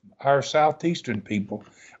of our Southeastern people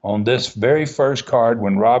on this very first card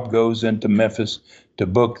when Rob goes into Memphis to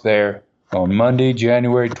book there on Monday,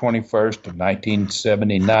 January 21st of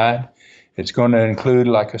 1979. It's going to include,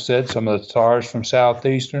 like I said, some of the stars from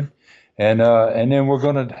Southeastern. And then we're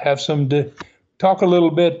going to have talk a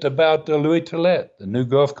little bit about Louis Tillett, the new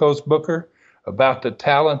Gulf Coast booker, about the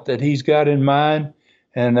talent that he's got in mind,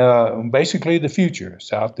 and basically the future.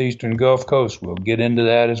 Southeastern Gulf Coast, we'll get into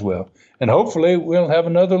that as well. And hopefully we'll have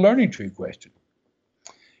another learning tree question.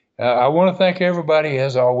 I want to thank everybody,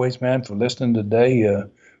 as always, man, for listening today.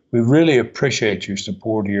 We really appreciate your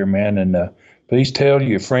support here, man, and please tell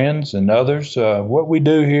your friends and others what we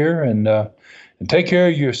do here, and take care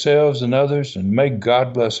of yourselves and others, and may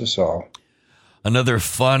God bless us all. Another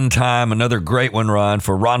fun time, another great one, Ron.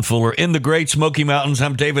 For Ron Fuller in the Great Smoky Mountains,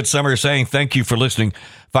 I'm David Summers saying thank you for listening.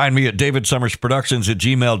 Find me at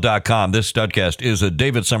davidsummersproductions@gmail.com. This Studcast is a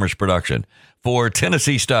David Summers production for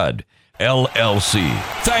Tennessee Stud LLC.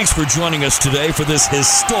 Thanks for joining us today for this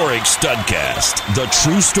historic Studcast. The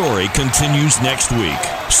true story continues next week.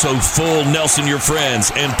 So full Nelson your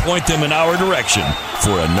friends and point them in our direction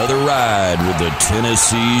for another ride with the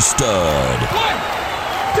Tennessee Stud. 1,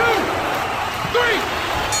 2, 3.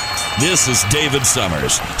 This is David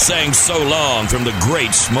Summers saying so long from the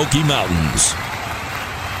Great Smoky Mountains.